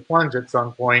to take the plunge at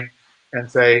some point and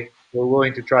say, we're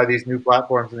willing to try these new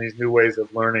platforms and these new ways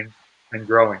of learning and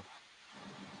growing.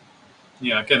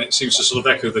 Yeah, again, it seems to sort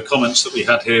of echo the comments that we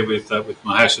had here with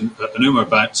Mahesh and Uma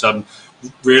about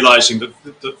realising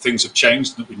that things have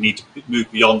changed and that we need to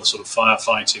move beyond the sort of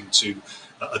firefighting to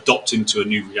adopt into a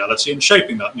new reality, and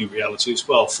shaping that new reality as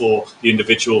well for the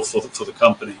individual, for the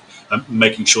company, and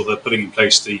making sure they're putting in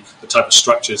place the type of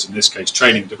structures, in this case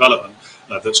training development,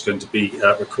 that's going to be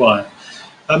required.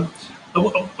 I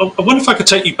wonder if I could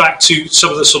take you back to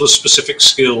some of the sort of specific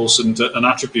skills and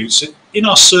attributes in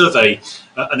our survey.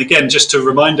 And again, just to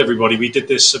remind everybody, we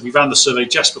ran the survey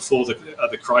just before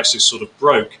the crisis sort of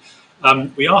broke.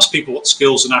 We asked people what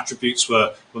skills and attributes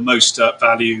were most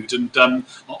valued, and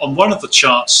on one of the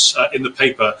charts in the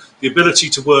paper, the ability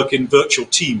to work in virtual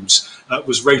teams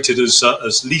was rated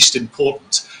as least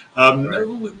important.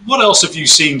 What else have you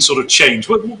seen sort of change?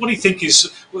 What do you think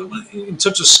is, in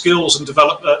terms of skills and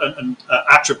development and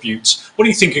attributes, what do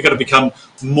you think are going to become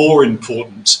more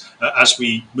important as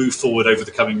we move forward over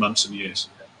the coming months and years?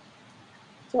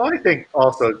 So I think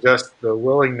also just the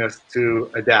willingness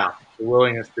to adapt, the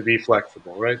willingness to be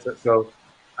flexible, right? So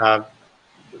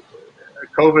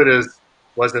COVID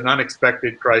was an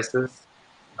unexpected crisis,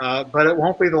 but it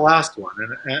won't be the last one.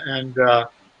 And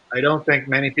I don't think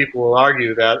many people will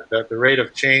argue that the rate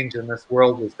of change in this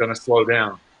world is going to slow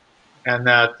down, and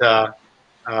that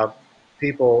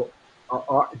people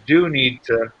do need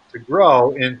to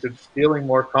grow into feeling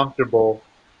more comfortable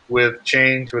with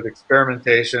change, with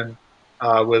experimentation,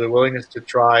 with a willingness to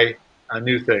try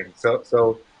new things.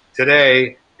 So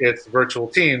today it's virtual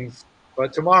teams,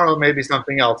 but tomorrow may be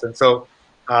something else. And so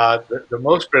the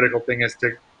most critical thing is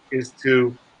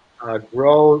to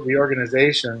grow the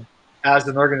organization as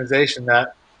an organization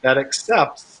that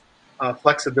accepts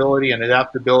flexibility and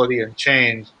adaptability and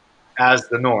change as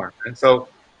the norm. And so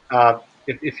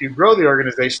if you grow the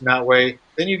organization that way,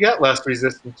 then you get less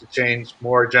resistant to change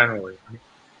more generally. I mean,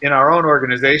 in our own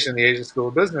organization, the Asia School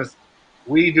of Business,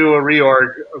 we do a reorg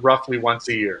roughly once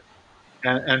a year.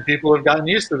 And people have gotten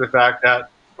used to the fact that,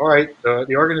 all right,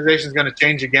 the organization is going to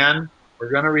change again.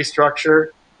 We're going to restructure.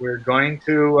 We're going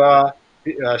to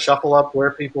shuffle up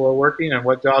where people are working and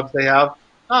what jobs they have.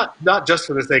 Not just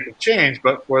for the sake of change,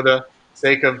 but for the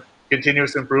sake of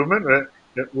continuous improvement.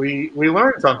 We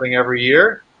learn something every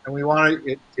year, and we want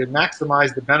to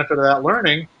maximize the benefit of that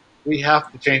learning. We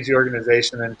have to change the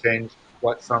organization and change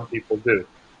what some people do.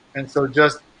 And so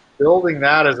just building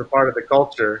that as a part of the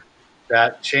culture,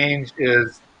 that change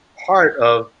is part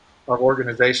of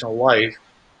organizational life,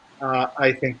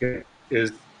 I think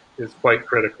is quite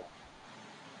critical.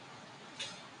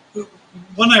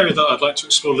 One area that I'd like to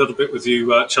explore a little bit with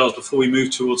you, Charles, before we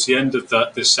move towards the end of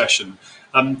this session,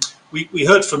 we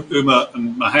heard from Uma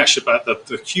and Mahesh about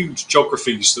the huge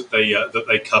geographies that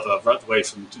they cover, right the way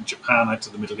from Japan out to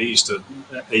the Middle East, to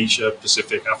Asia,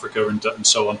 Pacific, Africa, and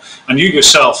so on. And you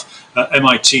yourself,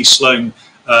 MIT Sloan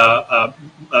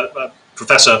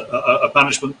professor of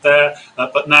management there,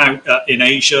 but now in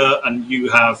Asia, and you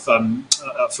have, from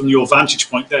your vantage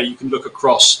point there, you can look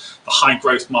across the high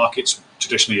growth markets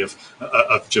traditionally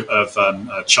of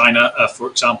China, for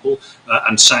example,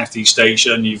 and Southeast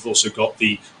Asia, and you've also got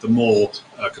the more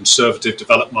conservative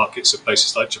developed markets of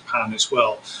places like Japan as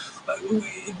well.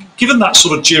 Given that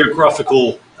sort of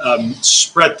geographical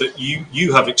spread that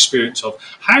you have experience of,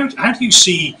 how do you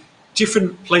see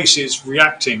different places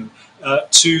reacting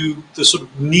to the sort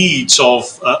of needs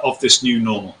of this new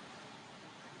normal?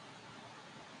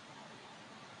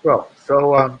 Well,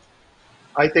 so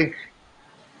I think,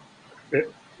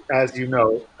 as you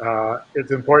know,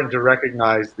 it's important to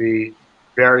recognize the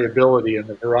variability and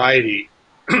the variety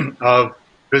of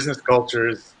business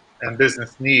cultures and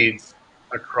business needs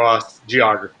across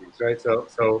geographies, right?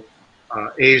 So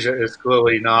Asia is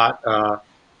clearly not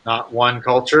one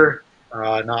culture,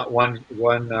 not one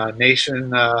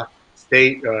nation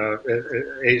state.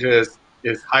 Asia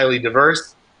is highly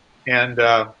diverse, and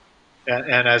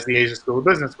as the Asia School of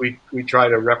Business, we try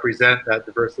to represent that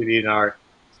diversity in our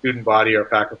student body, our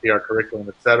faculty, our curriculum,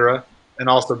 etc. And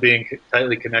also being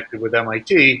tightly connected with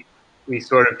MIT, we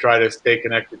sort of try to stay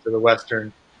connected to the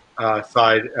Western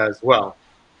side as well.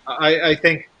 I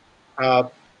think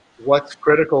what's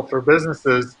critical for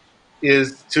businesses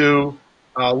is to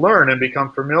learn and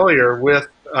become familiar with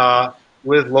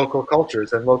local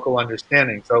cultures and local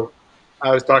understanding. So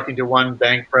I was talking to one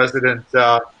bank president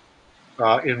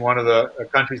in one of the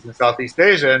countries in Southeast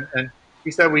Asia, and he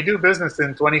said, we do business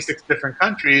in 26 different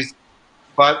countries,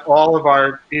 but all of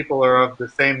our people are of the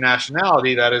same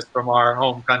nationality, that is from our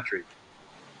home country.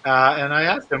 And I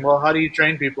asked him, well, how do you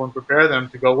train people and prepare them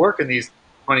to go work in these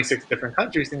 26 different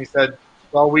countries? And he said,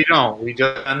 well, we don't. We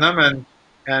just send them,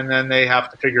 and then they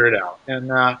have to figure it out.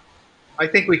 And I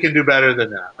think we can do better than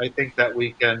that. I think that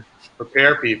we can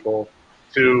prepare people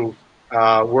to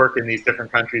work in these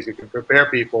different countries. We can prepare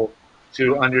people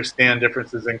to understand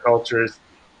differences in cultures,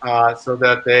 so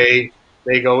that they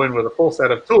go in with a full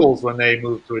set of tools when they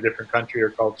move to a different country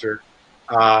or culture,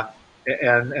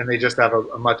 and they just have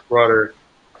a much broader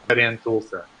end tool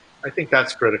set. I think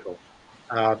that's critical.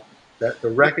 That to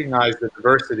recognize the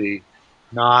diversity,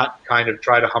 not kind of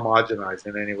try to homogenize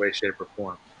in any way, shape, or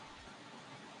form.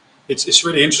 It's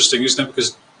really interesting, isn't it?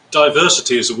 Because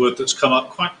diversity is a word that's come up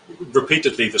quite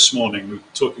repeatedly this morning. We're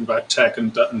talking about tech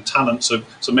and talent, so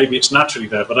maybe it's naturally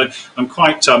there. But I'm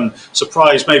quite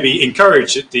surprised, maybe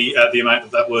encouraged at the amount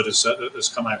that word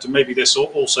has come out, and maybe this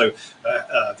also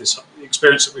this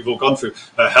experience that we've all gone through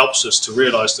helps us to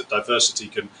realise that diversity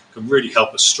can really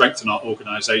help us strengthen our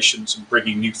organisations and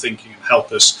bringing new thinking and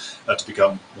help us to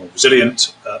become more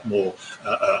resilient, more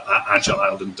agile,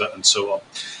 and so on.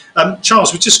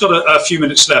 Charles, we've just got a few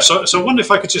minutes left, so I wonder if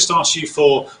I could just ask you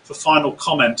for final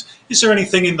comment. Is there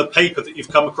anything in the paper that you've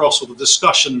come across, or the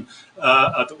discussion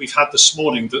that we've had this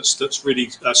morning, that's really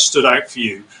stood out for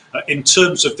you in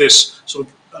terms of this sort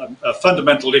of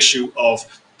fundamental issue of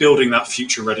building that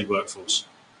future-ready workforce?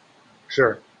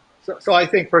 Sure. So I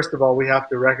think, first of all, we have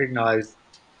to recognize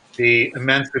the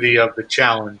immensity of the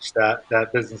challenge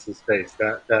that businesses face,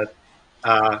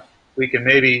 that we can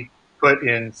maybe put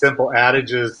in simple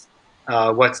adages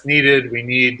what's needed. We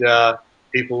need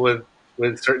people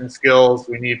with certain skills.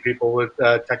 We need people with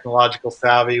technological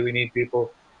savvy. We need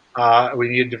people. We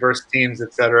need diverse teams,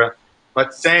 etc.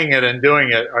 But saying it and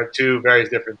doing it are two very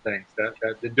different things. That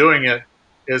the doing it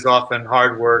is often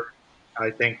hard work.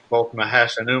 I think both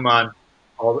Mahesh and Uman,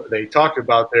 they talked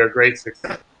about their great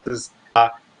successes,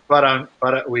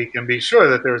 but we can be sure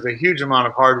that there's a huge amount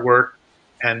of hard work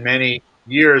and many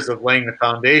years of laying the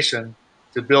foundation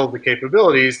to build the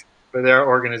capabilities for their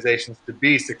organizations to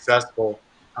be successful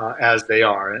as they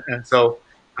are. And so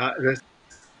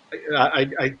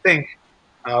I think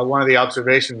one of the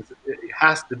observations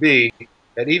has to be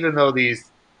that even though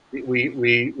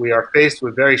we are faced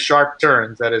with very sharp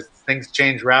turns, that is, things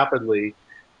change rapidly,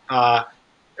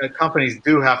 companies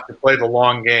do have to play the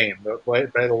long game. Play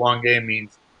the long game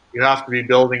means you have to be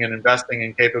building and investing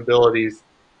in capabilities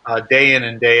day in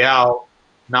and day out,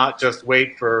 not just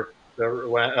wait for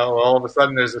when all of a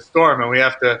sudden there's a storm and we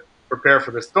have to prepare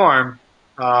for the storm.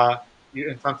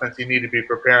 In some sense, you need to be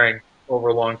preparing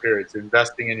over long periods,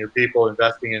 investing in your people,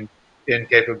 investing in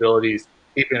capabilities,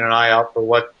 keeping an eye out for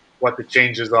what the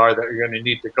changes are that you're going to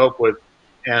need to cope with,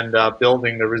 and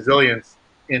building the resilience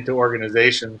into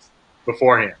organizations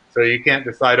beforehand. So you can't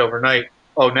decide overnight,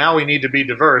 oh, now we need to be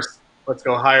diverse, let's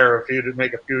go hire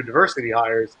make a few diversity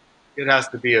hires. It has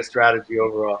to be a strategy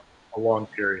over a long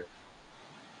period.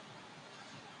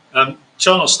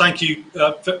 Charles, thank you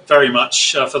very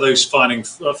much for those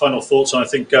final thoughts. And I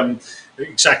think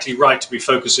exactly right to be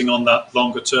focusing on that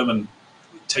longer term, and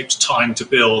it takes time to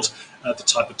build the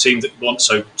type of team that you want.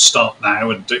 So start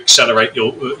now and accelerate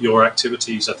your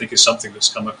activities, I think, is something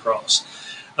that's come across.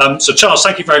 So Charles,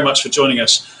 thank you very much for joining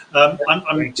us.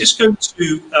 I'm just going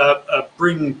to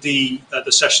bring the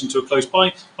session to a close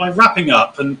by wrapping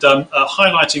up and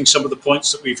highlighting some of the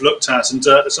points that we've looked at. And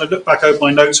as I look back over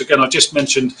my notes again, I just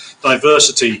mentioned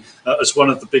diversity as one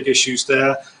of the big issues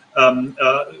there.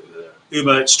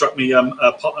 Uma, it struck me,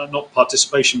 not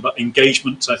participation, but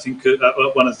engagement. I think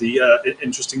one of the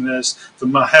interesting there's for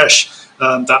Mahesh,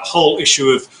 that whole issue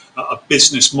of a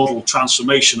business model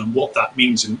transformation and what that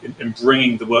means in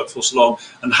bringing the workforce along,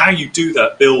 and how you do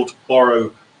that, build,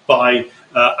 borrow, buy,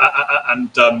 and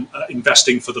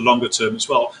investing for the longer term as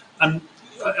well. And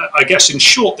I guess in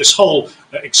short, this whole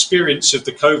experience of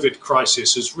the COVID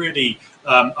crisis has really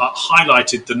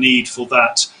highlighted the need for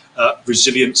that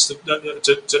resilience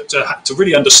to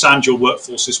really understand your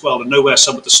workforce as well and know where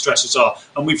some of the stresses are.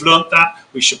 And we've learned that.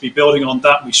 We should be building on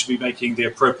that. We should be making the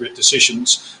appropriate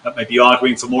decisions, maybe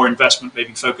arguing for more investment,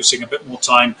 maybe focusing a bit more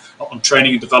time on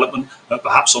training and development,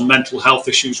 perhaps on mental health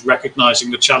issues, recognizing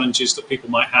the challenges that people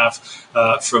might have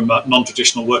from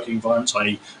non-traditional working environments,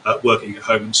 i.e. working at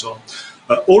home and so on.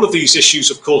 All of these issues,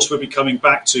 of course, we'll be coming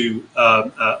back to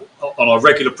on our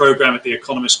regular program at the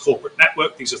Economist Corporate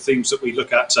Network. These are themes that we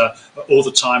look at all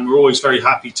the time. We're always very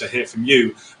happy to hear from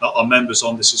you, our members,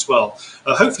 on this as well.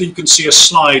 Hopefully you can see a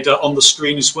slide on the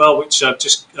screen as well, which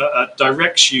just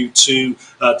directs you to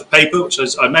the paper, which,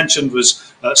 as I mentioned,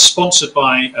 was sponsored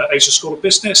by Asia School of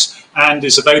Business and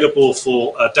is available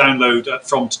for download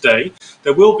from today.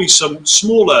 There will be some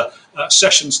smaller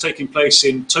sessions taking place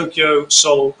in Tokyo,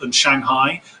 Seoul and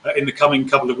Shanghai in the coming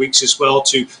couple of weeks as well,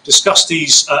 to discuss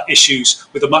these issues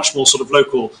with a much more sort of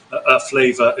local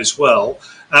flavour as well.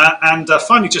 And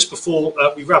finally, just before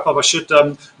we wrap up, I should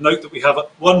note that we have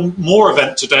one more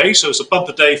event today. So it's a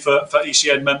bumper day for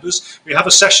ECN members. We have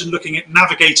a session looking at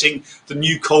navigating the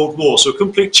new Cold War. So a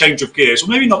complete change of gears, or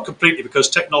maybe not completely, because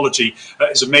technology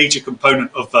is a major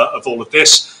component of all of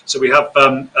this. So we have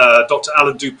Dr.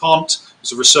 Alan Dupont,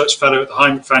 who's a research fellow at the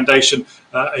Heinrich Foundation.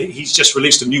 He's just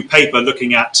released a new paper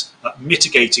looking at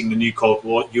mitigating the new Cold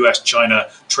War, US-China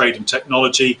trade and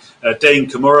technology. Dane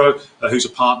Kimura, who's a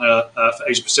partner for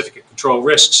Asia Pacific at Control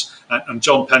Risks, and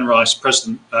John Penrice,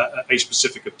 President Asia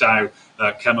Pacific of Dow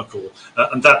Chemical.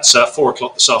 And that's 4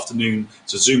 o'clock this afternoon.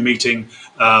 It's a Zoom meeting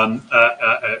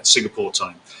at Singapore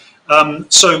time.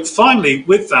 So finally,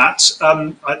 with that,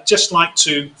 I'd just like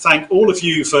to thank all of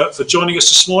you for joining us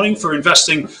this morning, for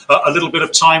investing a little bit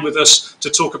of time with us to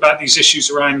talk about these issues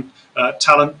around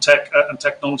talent, tech and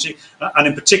technology, and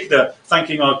in particular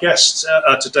thanking our guests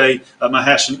today,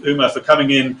 Mahesh and Uma, for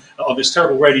coming in on this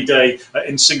terrible rainy day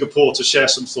in Singapore to share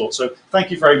some thoughts. So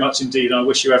thank you very much indeed, and I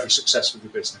wish you every success with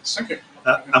your business. Thank you.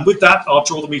 And with that, I'll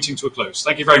draw the meeting to a close.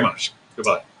 Thank you very much.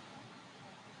 Goodbye.